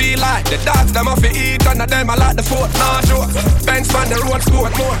fuck you feel like? The dogs them off to eat, none of them I like the foot, no joke. Bench on the road,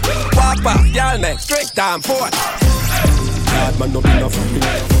 sport more. Walk past, y'all next, strict time for it. Yard man up in a foreign.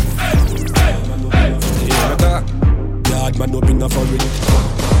 Hear me talk. Yard man up in a foreign.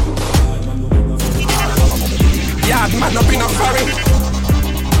 Yard man up in a foreign.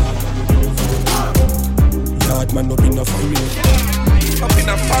 Yard man up in a foreign. Up in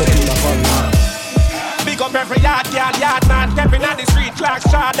a foreign. Big up every yard man, stepping on the street like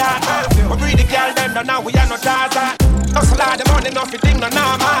Jordan. We breed the girl them, now we are no Tarzan. Hustle all the money, nothing thing no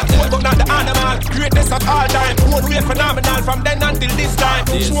normal. But not the animal, greatness of all time. One way phenomenal from then until this time.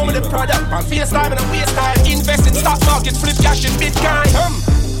 Show me the product, on FaceTime and a waste time. Invest in stock market, flip cash in Bitcoin.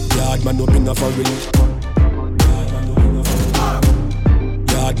 Yard man up in a foreign.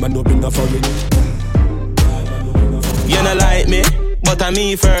 Yard man up in a foreign. You not like me, but I'm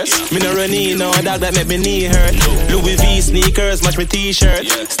me first. Me no run in, no dog that make me knee hurt. Louis V sneakers, match my t-shirt.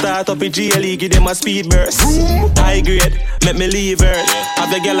 Start up a GLE, give them a speed burst. High grade, make me leave her.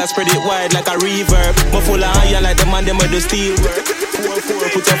 Have the girl spread it wide like a reverb. Me full of iron like the man them with the steel work.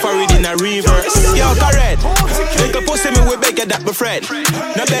 4-4, put your forehead in a reverse. Yo, correct. Little pussy me we beg you that my friend.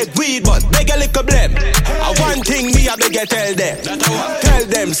 No beg weed, but beg a little blem. One thing me I beg you tell them. Tell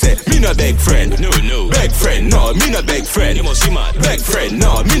them say, me no beg friend. No. Beg friend, no, me no beg friend. You must be mad. Beg friend,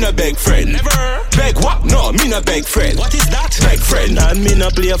 no, me no beg friend. Never. Beg what? No, me no beg friend. What is that? Beg friend. And me no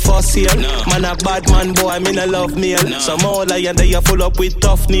play for sale. No. Man a bad man boy, me no love meal. No. Some more lion that you full up with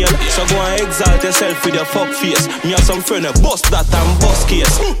tough nail. So go and exalt yourself with your fuck face. Me have some friend bust that and bust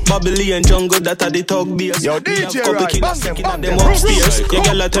case. Babylon jungle that are the talk base. Yo DJ right, bang them upstairs. Your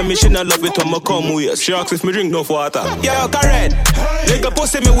girl tell me she not love it when me come with. She asks if me drink no water. Yo correct. Little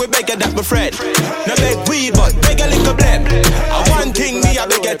pussy me we beg you that my friend. No beg weed but beg a little blem. One thing me I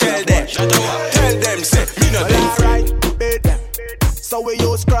beg you tell them. Tell them say me no beg friend. Beat them. So we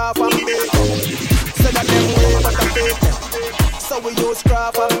use craft and beat them. Say that them way but I beat them. So we use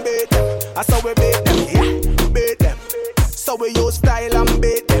craft and beat them. I saw we beat them, yeah, beat them. So we use style and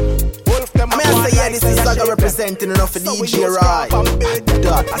beat them. Wolf them. I mean I say yeah, this is Saga representing enough for DJ Rai.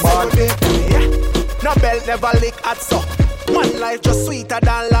 No belt never lick at so. One life just sweeter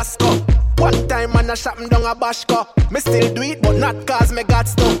than last cup. One time man a shop me down a bash cup. Me still do it but not cause me got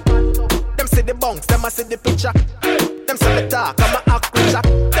stuck. Them see the bunks, them a see the picture. Them see me talk, I'm a act richer.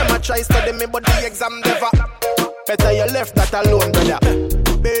 Them a try study me but the exam never. Better you left that alone brother.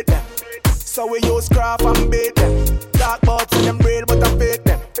 Beat them. So we use craft and beat them. Dark boats in them real but I fake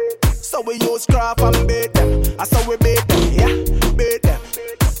them. So we use craft and beat them. I saw we beat them, yeah, beat them.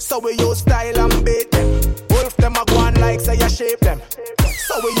 So we use style and beat them. Wolf them a go on like say you shape them.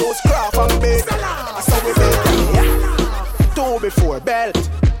 So we use craft and beat them. I saw we beat them, yeah. 2 before belt.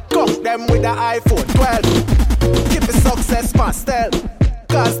 Cook them with the iPhone 12. Keep the success pastel.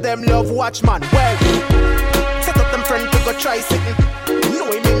 Cause them love watchman well. Set up them friend to go try sitting.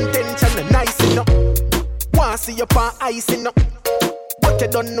 Know him intention and nice enough. Want see you pan ice enough. But you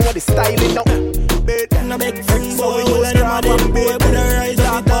don't know the style enough. No big friend boy, all of them are them boy, but I rise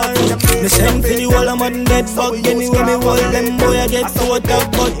up the bar. Me send for the whole of man dead bug. Anyway me hold them boy, I get foot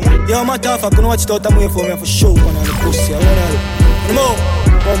up. But yo my tough, I can watch it out and wait for me for show. Man on the pussy, alright. Come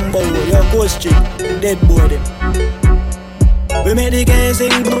on, Bumbo, your Ghost Street, dead boy them. We make the guys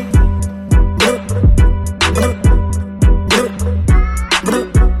sing bro.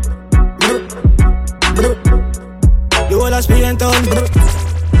 The whole experience town bro.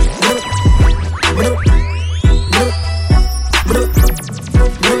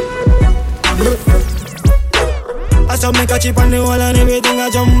 up, make a chip on the wall and everything I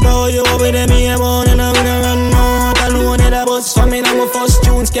jump out. You over there, me a bone and I'm gonna run out alone in the bus. For me now my first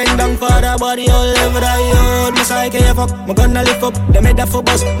tunes, gang down for the body all over the yard. My side can't fuck, my gonna lift up. They made that for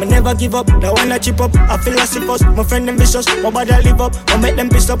bus, me never give up. They wanna chip up, I feel like it first. My friend them vicious, my body live up. I make them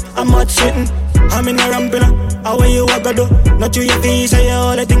piss up, I'm not shitting. I'm in a ramping up, how when you walk a do. Not you your face, say you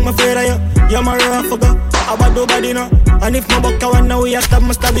all I think my afraid of you. You're my rough fucker, I bad nobody know. And if my buck I wanna we a stab,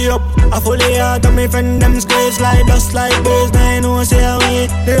 must stab you up. I fully out of my friend them squares like dust like birds. Now I know say I wait,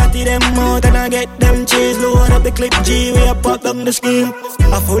 they ratty them out and I get them cheese. Load up the clip G, we a pop down the scheme.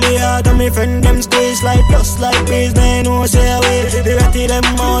 I fully out of my friend them squares like dust like birds. Now I know say I wait, they ratty them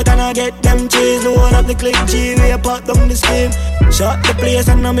out and I get them cheese. Load up the clip G, we a pop down the scheme. Shot the place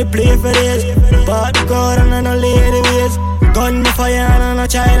and now me play for this. Part the car and I no lady ways. Gun me fire and I no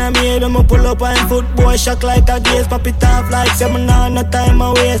China made. When me pull up on foot, boy shock like a gaze. Pop it off like 7, no time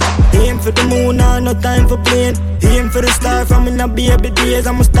I waste. Aim for the moon, no time for playing. Aim for the star from in the baby days.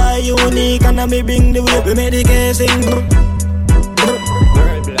 I'm a star unique and I me bring the way. We make the game sing.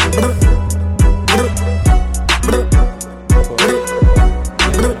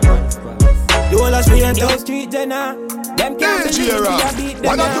 You all are sweet and Yo, street Jenna. Them can't beat them.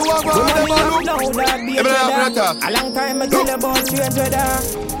 Why not you walk with them on a long time I tell about straight weather.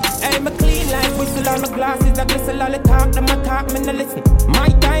 Hey, me clean like whistle on my glasses. I glisten all the talk, them a talk, me no listen. My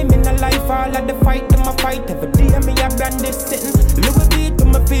time in the life, all of the fight, them a fight. Every day me a brand this sitting. Louis beat to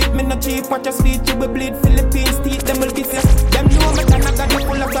my feet, me no cheap. Watch your speech, you will bleed. Philippines teeth, them will kiss you. Them know me can I got you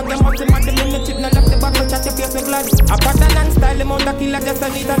full of stuff. Them muscle man, them in the chip, no left the back, no chat your face, me glad. A pattern and style, them out a killer, just a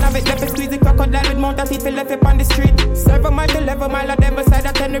need to have it. Left a squeeze the crocodile with mount a teeth, left it on the street. 7 mile to 11 mile, of them beside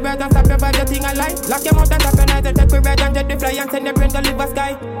a 10 ride and stop your body, thing a lie. Lock your mouth and tap your night, and take a ride and jet the fly and send your brain to live a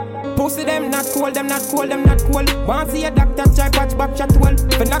sky. Pussy them not cool, them not cool, them not cool. Want see a doctor try patch back shot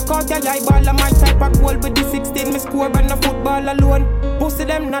 12. When I caught your eyeball, I might type a goal. With the 16, me score and the football alone. Pussy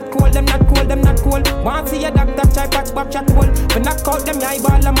them not cool, them not cool, them not cool. Want see a doctor try patch back shot 12. When I caught them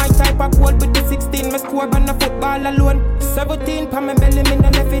eyeball, I might type a goal. With the 16, me score and the football alone. 17 pa me belly, me no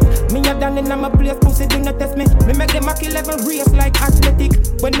left it. Me a done in my place, pussy do not test me. Me make them a kill level race like athletic.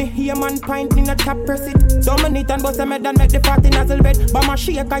 When me hear man pint in a top press it. So me neat and bust a med and make the party nozzle red. But my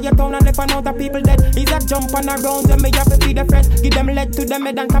shake a your town and left another people dead. He's a jump on around them, me have to feed the fresh. Give them lead to them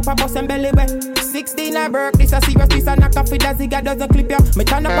head and cap a bus and belly wet. 16 I broke, this a serious piece of knock off it as he got doesn't clip ya. Me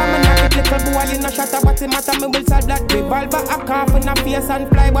turn up and me knock it, little boy in a shot of what's the matter, me will solve that. Revolver a cough in a face and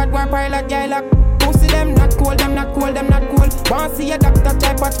fly, but war pilot guy like. Pussy them not cool, them not cool, them not cool. Want see a doctor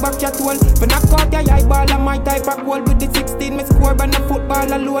try patch back your tool. When I caught your eyeball, I might type a goal. With the 16, me score but no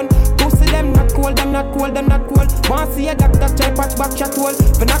football alone. Pussy them not cool, them not cool, them not cool. Want see a doctor try patch back your tool.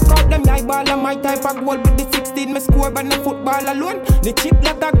 When I caught them eyeball, I might type a goal. With the 16, me score but no football alone. The chip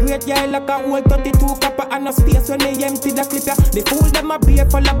like a great guy, like a old 32 copper and a space when they empty the clip ya. The fool them a beer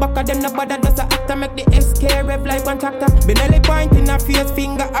full of back of them, no bother just a actor. Make the SK rev like one tractor. Been only point in a face,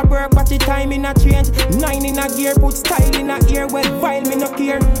 finger a work, watch the time in a change. 9 in a gear, put style in a ear. Well, file me no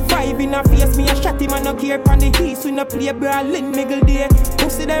care. 5 in a face, me a shot him and no care. Pan the east, we no play brawling, miggle day.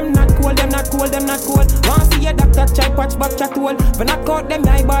 Pussy them not cool, them not cool, them not cool. Want see a doctor try patch back chat hole. When I caught them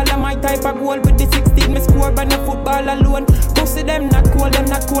eyeball, I might type a goal. With the 16, me score but no football alone. Pussy them not cool, them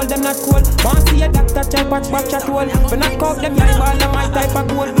not cool, them not cool. Want see a doctor try patch back chat hole. When I caught them eyeball, I might type a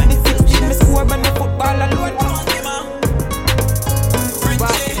goal. With the 16, me score but no football alone.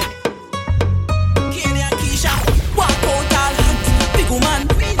 Woman,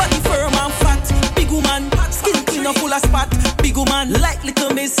 body firm and fat. Big woman, skin clean and full of spot. Big woman, like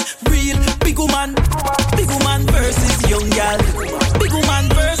little miss, real. Big woman versus young gal. Big woman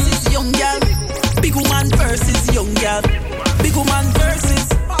versus young gal. Big woman versus young gal. Big woman versus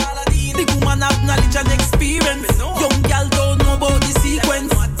big woman have knowledge and experience. Young gal don't know about the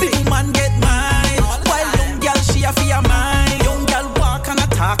sequence. Big woman get mine, while young gal she a fear mine. Young gal walk and a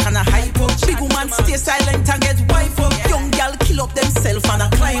talk and a hype up. Big woman stay silent and get wife up. Young gal kill up themselves and a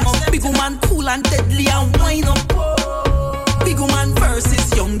climb up. Big woman cool and deadly and wind up. Big woman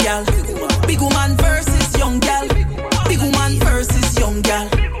versus young gal. Big woman versus young gal. Big woman versus young gal.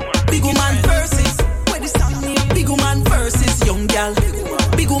 Big woman versus where the song name. Big woman versus young gal.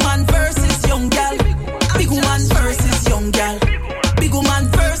 Big woman versus young gal. Big woman versus young gal. Big woman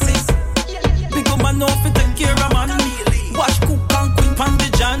versus big woman know fi take care of man. Wash, cook and clean pan the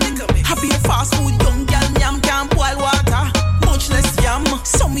jan. Happy fast food young gal yam can't boil water. Much less yam.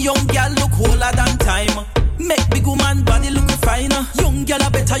 Some young gal look wholer than time. Make big woman body look finer. Young gal a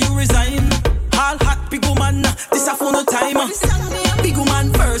better you resign. All hot big woman, this a phone no time. Big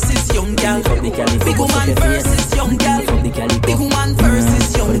woman versus young gal. Big woman versus young gal. Big woman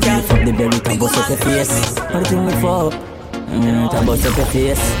versus young gal. Big woman up your face. What the thing we fuck? Talk bust up your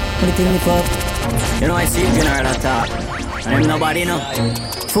face. What the thing we fuck? You know I see general attack. And nobody know.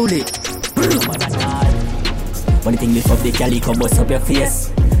 Fully. What the thing we fuck? The calico bust up your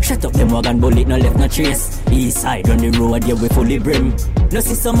face. Shut up them wagon bullet, no left no trace. East side on the road, yeah we fully brim. No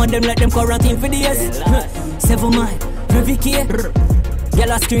see some of them let them quarantine for days. 7 mile, every K.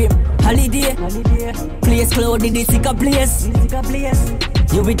 Yellow scream, holiday. Place clouded, this is a place.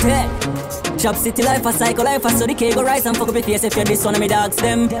 You be dead. Chop city life, a psycho life, so the K go rise and fuck up your face if you're this one of me dogs,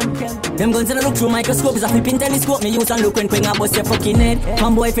 them. Them guns in the look through microscope, is a flipping telescope. Me use and look when queen a bust your fucking head.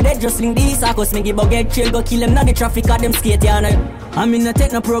 Man boy, if you dead, just link these, I cause me give a get chill, go kill them, not the traffic, at them skate, yeah, no. I'm in a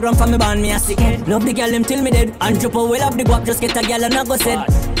take no program from me band, me a sick head. Love the girl, them till me dead. And drop away, love the guap, just get a girl and I go said.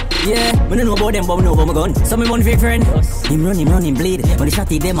 Yeah, we don't know about them, but we know about my gun. So me one fake friend, him run, bleed. When the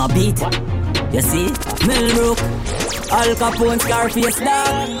shotty them a beat. You see, Melbrook, Al Capone, Scarface,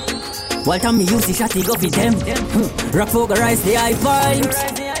 dog. While time me use the shotty go for them. Rock folk rise the high vibes.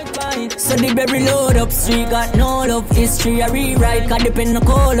 So the berry load up, street got no love. History a rewrite, cause the pen no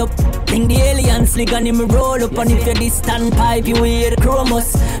call up. Think the alien slick and him roll up. And if you distant pipe, you hear the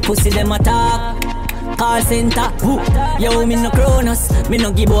chromos. Pussy them attack. Call center, yo, me no Cronus, me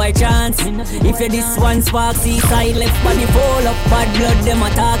no give boy chance. If you this one spark, see side left body fall up, bad blood them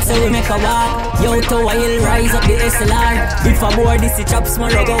attack, so we make a walk. Yo, Tower Hill rise up the SLR. If a boy this is chops, my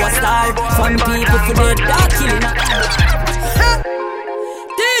logo a star. Fun people for the dark killing.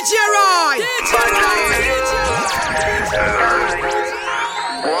 DJ Roy!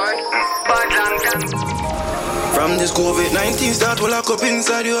 From this COVID-19 start, we lock up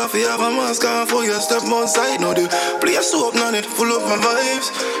inside. You have to have a mask on for your step outside. Now the place open on it, full of my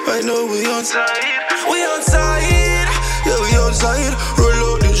vibes. Right now we outside, yeah we outside.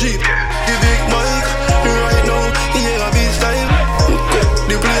 Roll out the Jeep, the big mic. Right now, yeah this time.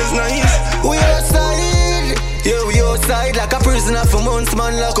 The place nice. We outside, yeah we outside. Like a prisoner for months,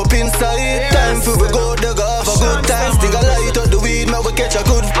 man lock up inside. Time for we go to go have a good time. Stick a light out the weed, man we catch a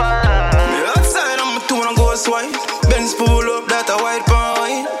good vibe. White Benz pull up, that a white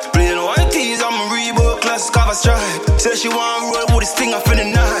pine. Plain white tees, I'm a Reebok class cover stripe. Say she want roll with this thing up in the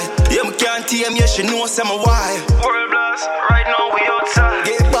night. Yeah, me can't TM, yeah, she knows I'm a wife. World blast, right now we outside.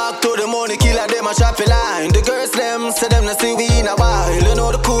 Get back to the money, killer, them a choppy line. The girls, them, say them not see we in a while. You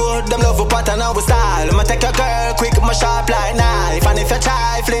know the code, them love a pattern, our style. I'ma take a girl, quick, my sharp like knife. And if you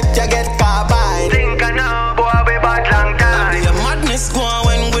try, flip, you get carbine. Think I know, boy, we bad long time. The madness go on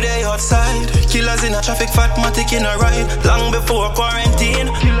when we dey outside. Killers in a traffic, fatmatic in a ride. Long before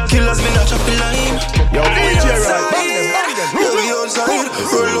quarantine, killers been a traffic line. Yo, we outside, we outside.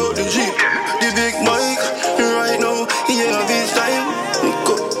 Roll out the Jeep, the big mic. Right now, yeah, this time.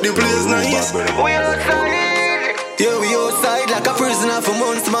 The place nice. We outside, yeah, we outside. Like a prisoner for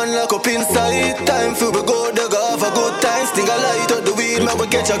months, man, lock up inside. Time for we go to go have a good time. Sting a light out the weed, man, we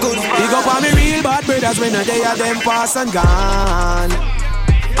catch a good vibe. Big up on me real bad brothers when a day of them pass and gone.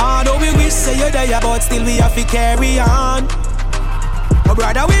 Although we wish say you're there, but still we have to carry on. Oh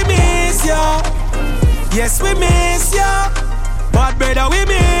brother, we miss ya. Yes, we miss ya. But brother, we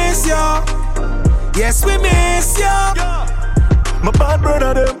miss ya. Yes, we miss ya. My bad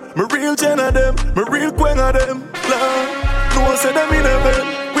brother them, my real gen of them, my real queen of them. Lord, no one said them in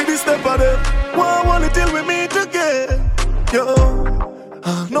heaven. We this step of them. One wanna till we meet again. Yo,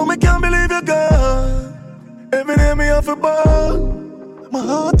 no me can't believe you gone. Every day me have a ball. My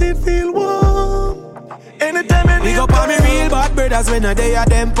heart it feel warm. Anytime I Big up on me real bad brothers when a day of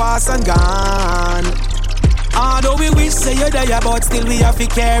them pass and gone. Although we wish say you're there, but still we have to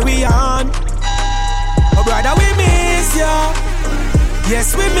carry on. Oh brother, we miss ya.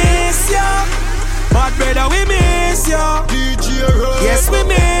 Yes, we miss ya. Bad brother, we miss ya. DJ Roy. Yes, we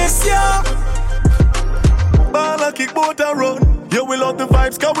miss ya. Ball a kick, boat a run. Yeah, we love the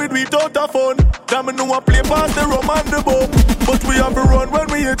vibes, cause we do it out of fun. Damn, I know I play past the rum and the bomb. But we have to run when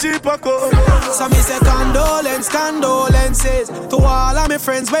we a cheaper come. So me say condolences to all of my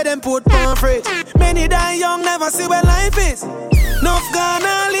friends where them put on fridge. Many die young, never see where life is. Nuff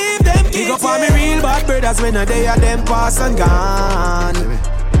gonna leave them kids. Big up on me real bad brothers when a day of them pass and gone.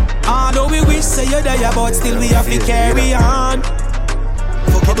 Although we wish say you're there, but still we have to carry on.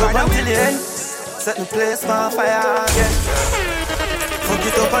 Fuck it up until the end. Set the place on fire again. Fuck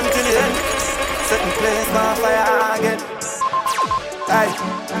it up until the end. Set the place on fire again. Aye,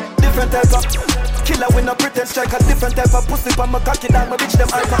 different type of killer with no pretend strike. A different type of pussy on my cocky down, my bitch them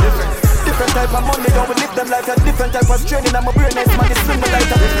icon. Different type of money, don't we live them life. A different type of training, I'm a brain nice man, it's swing me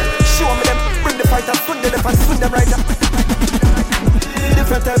lighter. Show me them, bring the fighter, swing them and swing them right up.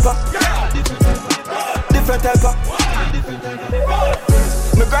 Different type of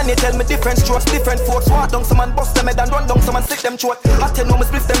Granny tell me different strokes, different folks. Walk down some and bust them head and run down some and slick them throat. I tell no me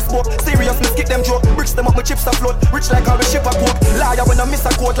split them smoke. Serious me skip them joke. Bricks them up, my chips afloat. Rich like how we ship a coat. Liar when I miss a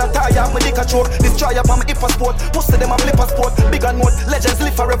quote, like tire, me dick a choke. Destroy up on my hip a sport. Pussy them a flip a sport. Big and note, legends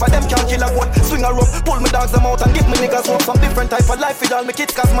live forever, them can't kill a goat. Swing a rope, pull me dogs them out and give me niggas hope. Some different type of life with all me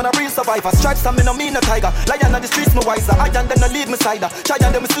kids, cause man a real survivor. Stripes and me no mean a tiger. Lion on the streets me wiser. I and them no lead me side. Try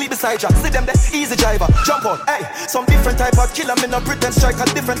and them sleep beside ya. See them there, easy driver. Jump out, hey. Some different type of killer, me no pretend strike. A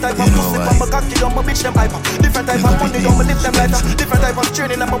different type of pussy, but my cocky on my bitch them hyper. Different type of money, on my lift them lighter. Different type of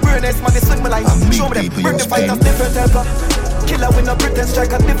training, and my brain is man, they swing me like. Show me them, break the fight of different type of killer with no pretend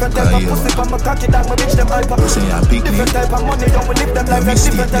strike. A different type of pussy, but my cocky down my bitch them hyper. Different type of money, on my lift them like.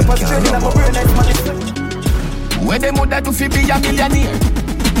 Different type of training, and my brain is man, they swing. Where them would that to fi be a millionaire?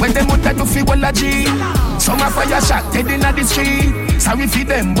 When them would that to fi well a G? Some a fire shot dead inna the street. Sorry fi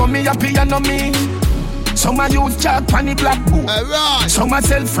them, but me happy and no me. Some a use chalk pan the blackboard. Some a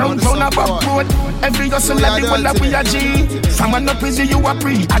sell front round a back road. Every hustle a the well a we a G. From an up easy you a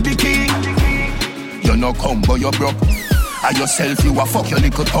pre a the key. You no come but you broke. And yourself you a fuck your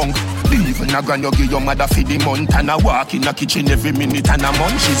little tongue. Leave in a grand you give your mother feed the month. And a walk in a kitchen every minute and a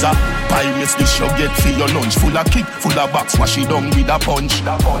munch. She's a pirates dish you get for your lunch. Full of kick, full of box, wash it down with a punch.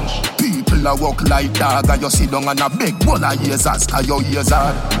 People a walk like dog and you sit down and a big bowl of ears as your ears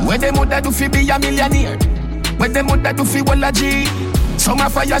hard. Where them would that do fi be a millionaire? Where them would that do fi well a G? Some a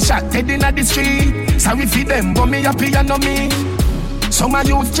fire shot dead inna the street. Sorry fi them but me happy and no me. Some a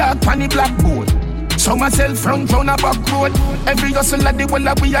use chalk pan the blackboard. Some a sell front round a back road. Every hustle a the well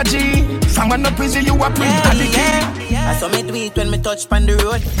a we a G. From an up easy you a pre a the key. I saw me do it when me touch pan the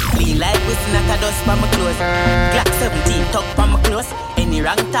road. Clean like whistling at a dust pan my clothes. Glock 17 tuck pan my clothes. Any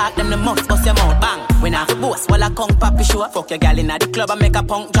wrong talk them the mouth bust your mouth bang. When I boast while I come poppy show. Fuck your gal inna the club and make a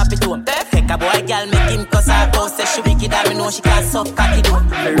punk drop it home. Take a boy gal make him cuss her boss. Say she wicked and me know she can't suck cocky do.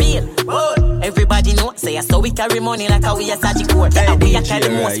 For real, everybody know. Say I saw we carry money like how we a Saji court. We a carry the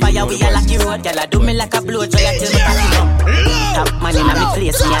most fire we a lucky road. Gal a do me like a blow dry till me cocky up. Top man inna me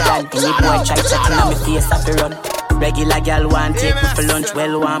place me a dan. Any boy try chat inna me face have to run. Regular gal want take me for lunch.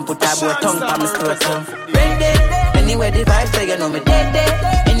 Well want put a boy tongue pa me throat. Anywhere the vibes say you know me dead.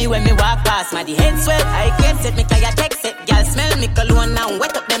 Anywhere me walk past my the head swell. I can't set me kaya text it. Gal smell me cologne now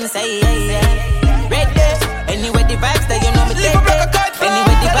wet up them say yeah. Red day. Anywhere the vibes say you know me dead.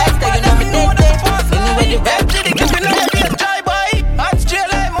 Anywhere the vibes say you know me dead. Anywhere the vibes say you know me dead. Dry boy, I'm straight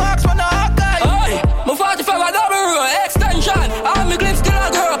like marks for the hot guy. Oi, my 45 a double row extension. I'm me glimpse still a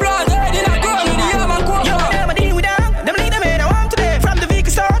girl. Blonde head in a girl with the yam and coke. Yo, them a deal with them. Them lead them head I want today. From the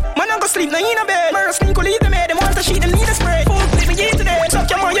vehicle sound, man I go sleep now in a bed. Murder skin could leave them head. Them want to sheet them need a spray. Food leave me eat today. Suck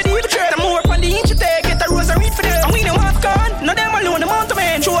your man you deal with trade. I'm more up on the inch you take. Get a rosary for them. And we don't have gone. No them alone. Them on to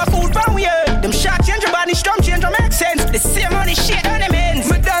man. Show a food from we heard. Them shot change your body. Strum change your make sense. The same money shit on them ends.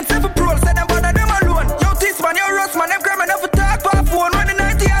 Me dance every pro. Say them bother them alone. Yo this man, yo rust man. Them grab enough to talk for a phone. Run the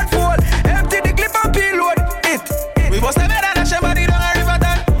 90 and fall. Empty the clip and payload. We must have better than somebody down a river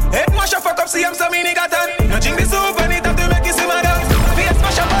town. Head mash up fuck up see him so many got on. No drink the soup and it have to make you see my dance. Face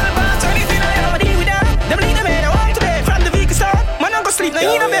mash up all the turn it in a yam. Deal with them. Them lead them head I want to bed. From the vehicle start. Man I go sleep now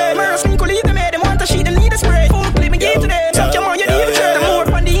in a bed. Murder skin could leave them head. Them want to sheet them need a spray. Food leave me give to them. Suck your man you need a trade. Them more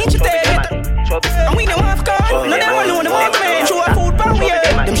from the inch you take. And we don't have gone. No them alone them want to man. Show a food pan we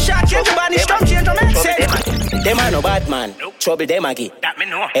heard. Them shot change your body. Strum change your make sense. Them a no bad man, trouble them a give. That me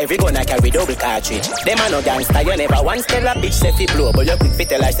know. Every gun I carry double cartridge. Them a no gangster, you never once tell a bitch say fi blow, but you quick fi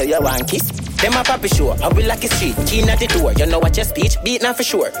tell her say you want kiss. Them a papi show, I will like a street, key at the door. You know what your speech, beat now for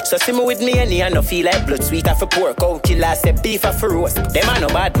sure. So see me with me and I no feel like blood sweet off a pork. Cow killer say beef off a roast. Them a no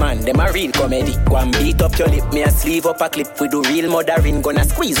bad man, them a real comedy. Go and beat up your lip, me a sleeve up a clip. We do real mothering, gonna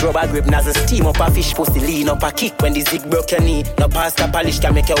squeeze rubber grip, nozzle steam up a fish pussy, lean up a kick. When the zig broke your knee, no pasta polish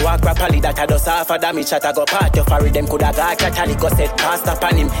can make you walk properly. That a does half a damage, that a go part your for them coulda got Catholic go set pasta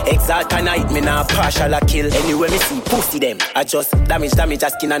pan him. Exalt and night, me nah partial a kill. Anyway me see pussy them, I just damage a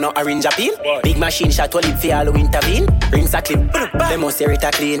skin and no orange appeal. Big machine shot all lip for all who intervene. Rings a clip, them must hear it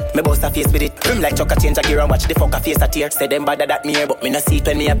a clean. Me bust a face with it, rim like chuck a change a gear and watch the fuck a face a tear. Say them bad that me here, but me no see it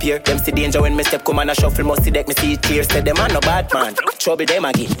when me appear. Them see danger when me step come and a shuffle, must see deck me see it clear. Say them a no bad man, trouble them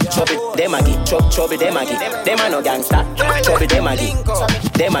a give, trouble them a give, trouble them a give. Them a no gangster, trouble them a give,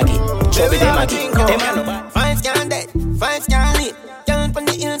 them a give, trouble them a give. Them a no bad. Five can dead, five can live. Girl on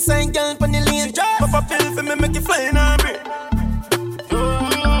the inside, girl on the lane. Pop a pill for me, make you fly in a break.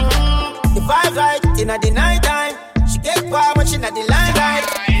 The vibe right inna the night time. She get power, but she not the line right.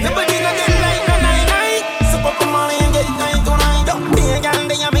 Nobody not get light, no night. So pop a money and get 9 to 9. Don't be a girl,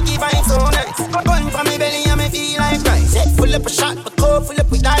 they a make you vibe so nice. Gun from me belly, I me feel like rice. Head full up a shot, but cold full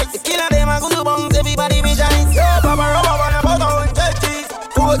up with ice. The killer them a good bones, everybody rejoice. Yo, Papa Rubber, wanna put on 30s.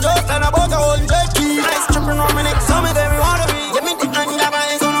 4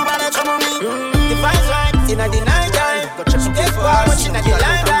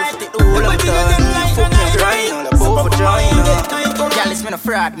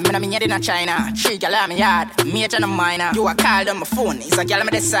 fraud. Me I'm in China. 3 girl I'm yard. Major and a minor. You a call on my phone. It's a girl I'm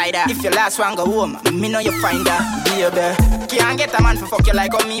decider. If your last one go home, me know you find her. Baby, can't get a man for fuck you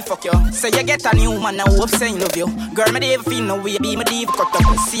like how me fuck you. Say you get a new man now, hope saying love you. Girl, me never feel no way. Be me diva cut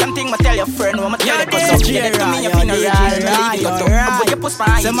up. See I'm thing me tell your friend. What me tell you cut up. You get to me, you feel no real. Me leave you cut up. But you push my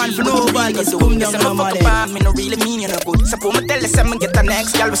eyes. Say man for nobody is come down on my money. Me no really mean you no good. Suppose me tell you say me get the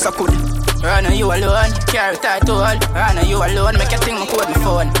next girl we so good. I know you alone, carry title. I know you alone, make you think me code my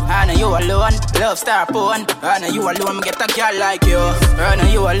phone. I know you alone, love star porn. I know you alone, me get a girl like you. I know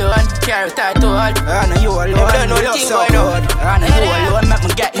you alone, carry title. I know you alone, love star porn. I know you alone, make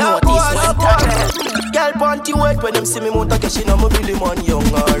me get notice when time. Girl panty wet when them see me mount a cash in I'm a really man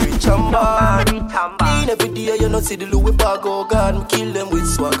young or rich and bad. Clean every day you know see the Louis bag oh God me kill them with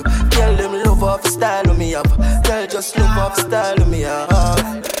swag. Girl them love off style of me up. Girl just love off style of me up.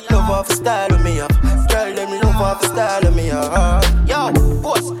 Love off style of me up. Girl them love off style of me up. Yo,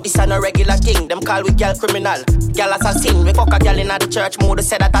 boss, this a no regular king. Them call we girl criminal, girl assassin. We fuck a girl inna the church mode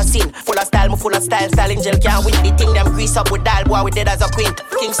say that a sin. Full of style, me full of style. Style in jail can't win the thing. Them grease up with dial boy we dead as a quint.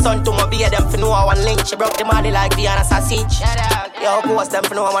 Kingston to my beer them for know one link. She broke the body like Vienna sausage. Yo, boss them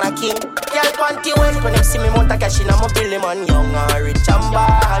for know I'm a king. Girl panty wet when them see me mount a cash in I'm a Billy man young or rich and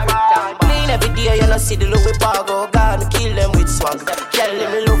bad. Clean every day you know see the Louis bag oh God me kill them with swag. Girl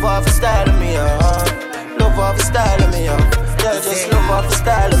let me love off the style of me love off the style of me yeah, just love off the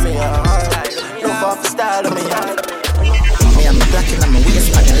style of me love off the style of me Me and me blacking on my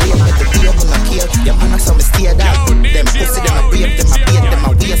waist and lay with the beer when I kill. Your man saw me stay down. Them pussy them a brave, them a bait, them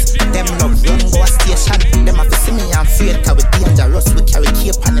a waste. Them love run go a station. Them a fi see me and afraid 'cause we dangerous. We carry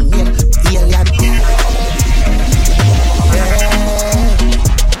cape on the main alien.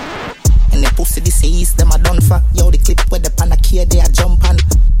 And the pussy this east, them a done for. Yo the clip where the pan a key they a jump on.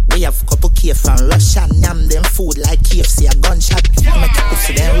 We have couple K from Russia. Yam them food like KFC a gunshot. Make a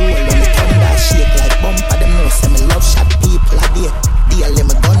pussy them roll when the thunder shake like bumper. Them know say me love shot people a day. Deal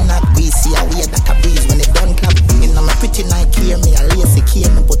them a gun knock. We see a way that a breeze when they done clap. In my pretty Nike, me a lacy key.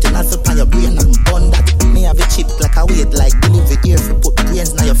 Me put an alpha on your brain and bun that. Me have a chip like a weight like delivery ear. If you put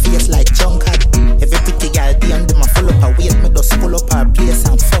brains on your face like junk head. Every pretty girl DM them a full up a weight. Me just pull up her place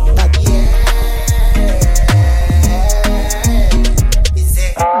and fuck that.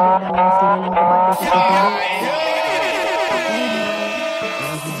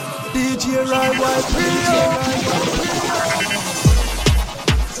 DJ Ride White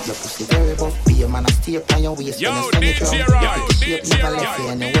your pussy very buff, be a man a stay on your waist. Yo, DJ Ride. Your shape never left you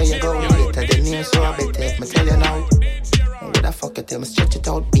anywhere you go. Later the name so I better if me tell you now. What the fuck you tell me stretch it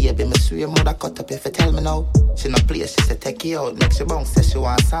out, baby. Me swear mother cut up if you tell me now. She no play, she say take you out, make she bounce. Say she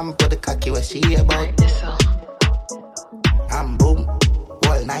want some for the cocky where she hear about. And boom.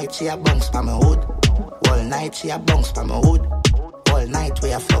 All night she a bounce pa my hood. All night she a bounce pa my hood. All night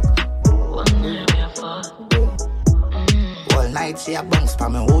we a fuck. All night she a bounce pa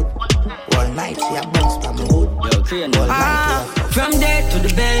my hood. All night she a bounce pa my hood. All night we a fuck. From there to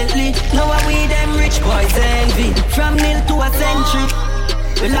the Bentley, now we them rich boys envy. From nil to a century,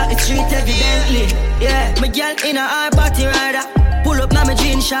 we lock the street evidently. Yeah, my girl in a hard body rider. Pull up now my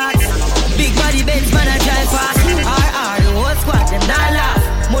jean shorts. Big body Benz man a drive fast. RR the whole squad them not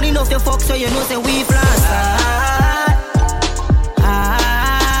laugh. Money enough to fuck so you know say we flash.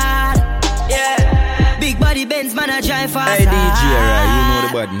 Yeah. Big body Benz man a drive fast. Hey DJ, you know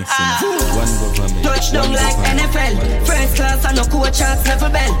the badness. One government. Touchdown like NFL. First class and no coach chance never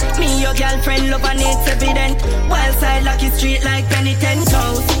bell. Me your girlfriend love and it's evident. Wild side lucky street like Penitence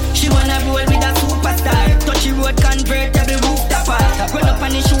House. She wanna roll with a superstar. Touchy road convertible roof topper. Run up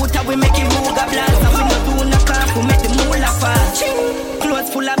on the shooter we make it Ruga blast. And we no do no camp we make the moolah fall. Clothes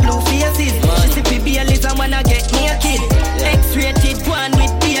full of blue faces. She see PBLs and wanna get naked. X-rated one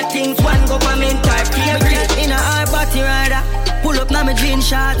with beer things. One government type. In a hard body rider. Pull up now my jean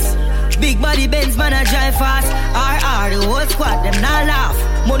shorts. Big body Benz man a drive fast. RR the whole squad them not laugh.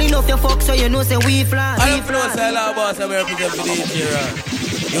 Money enough to fuck so you know say we flash. I don't know say la boss I represent for DJ Rod.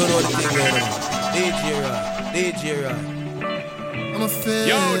 You know the thing going on. DJ Rod, DJ Rod. I'm a fan.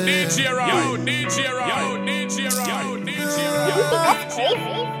 Yo DJ Rod, yo DJ Rod, yo DJ Rod, yo DJ Rod.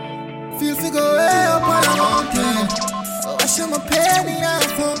 Feel to go way up on a mountain. I show my penny and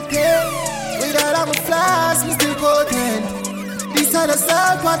fountain. Without I'm a flash, me still potent. These are the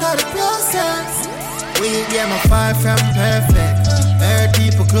sad part of the process. We get my far from perfect. Heard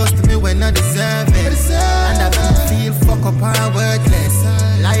people close to me when I deserve it. And I can feel fuck up and worthless.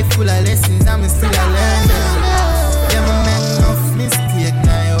 Life full of lessons, I'm still a learner. Yeah, my man, enough mistake,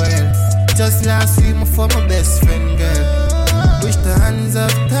 now well. Just last week, my for my best friend, girl. Wish the hands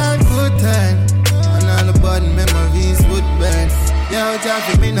of time could turn. And all the bad memories would burn. Yo, Jack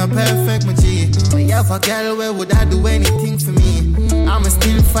not perfect, my G. But you have a girl where would I do anything for me? I'ma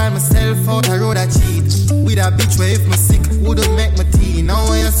still find myself out a road I cheat. With a bitch where if me sick, wouldn't make my tea. Now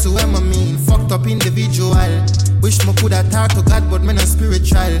I see what I mean. Fucked up individual. Wish me coulda talk to God, but me not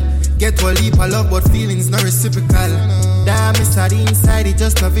spiritual. Get a leap of love, but feelings not reciprocal. Damn, it's the inside, it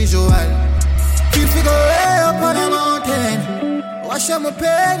just a visual. Feel fi go way up on a mountain. Wash out my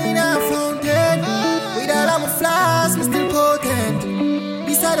pain in a fountain. With all of my flaws, me still potent.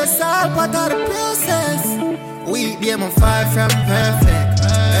 Beside the salt part of the process. Weak them I'm far from perfect.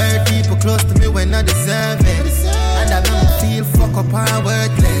 Hurt people close to me when I deserve it. And I make me feel fuck up and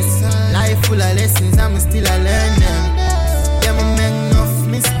worthless. Life full of lessons, I'm still a learn them. Yeah, me make enough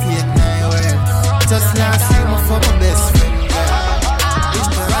mistake now, well. Just last year, me for my best friend. It's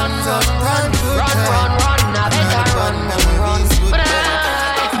the runs up, time to run, now better run.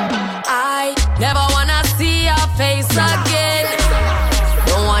 I never wanna see your face again.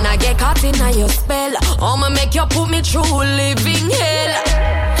 Don't wanna get caught in your spell. I'ma make you put me through living hell.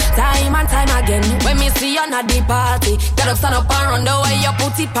 Time and time again, when me see you at the party, get up, stand up and run the way you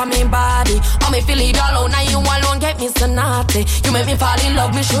put it on me body. I me feel it alone, and you alone get me so naughty. You make me fall in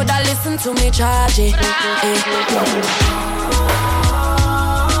love, me shoulda listen to me charge it.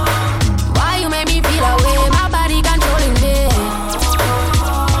 Why you make me feel away? My body controlling me.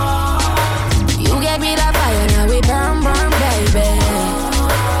 You gave me that fire, now we burn, burn, baby.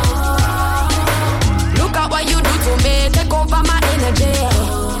 Look at what you do to me, take over my energy.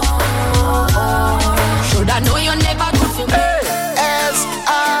 Should I know you never good for me? As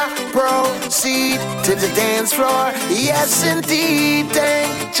I proceed to the dance floor, yes indeed,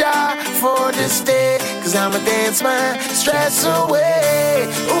 thank Jah for this day. Cause I'ma dance my stress away,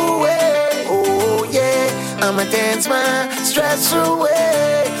 away, oh yeah. I'ma dance my stress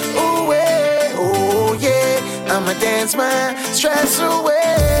away, away, oh yeah. I'ma dance my stress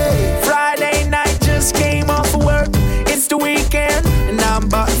away. Friday night just came off of work. It's the weekend and I'm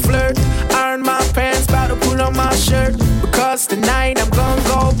about to flirt. Iron my pants, about to pull on my shirt. Because tonight I'm gonna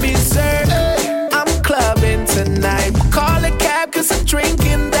go berserk. I'm clubbing tonight. Call a cab cause I'm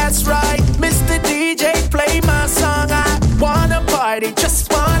drinking, that's right. Mr. DJ, play my song. I wanna party,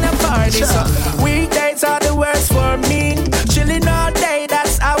 just wanna party. So weekdays are the worst for me. Chilling all day,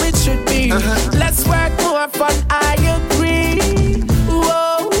 that's how it should be. Let's work more fun, I agree.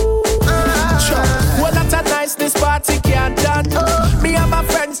 Whoa. Well, that's a nice, this party can't done. Me and my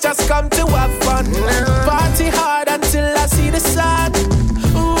friends just come to have fun. Party hard until I see the sun.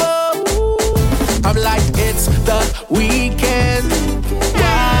 Whoa. I'm like, it's the weekend.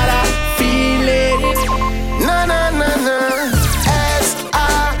 What I feel it. Na na na na. As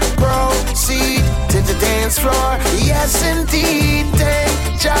I proceed to the dance floor, yes indeed,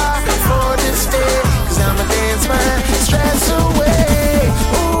 thank Jah for this day. Cause I'ma dance my stress away,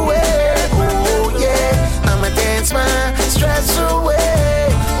 away, oh yeah. I'ma dance my stress away,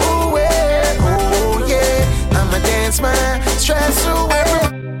 away, oh yeah. I'ma dance my stress away.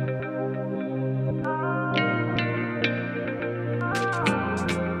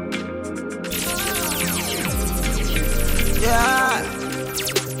 Yeah,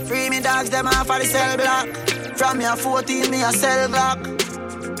 free me dogs, them off of the cell block. From your 14, me a cell block.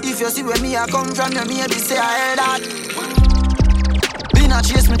 If you see where me I come from, you maybe say I heard that. Be not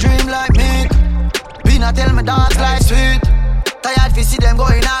chase me dream like me. Be not tell me dogs like sweet. Tired fi see them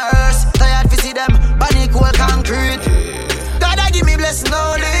going a hearse. Tired fi see them panic cold concrete. God I give me blessing,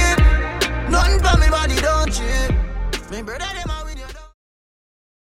 no live. Nothing for me body don't cheat. Me brother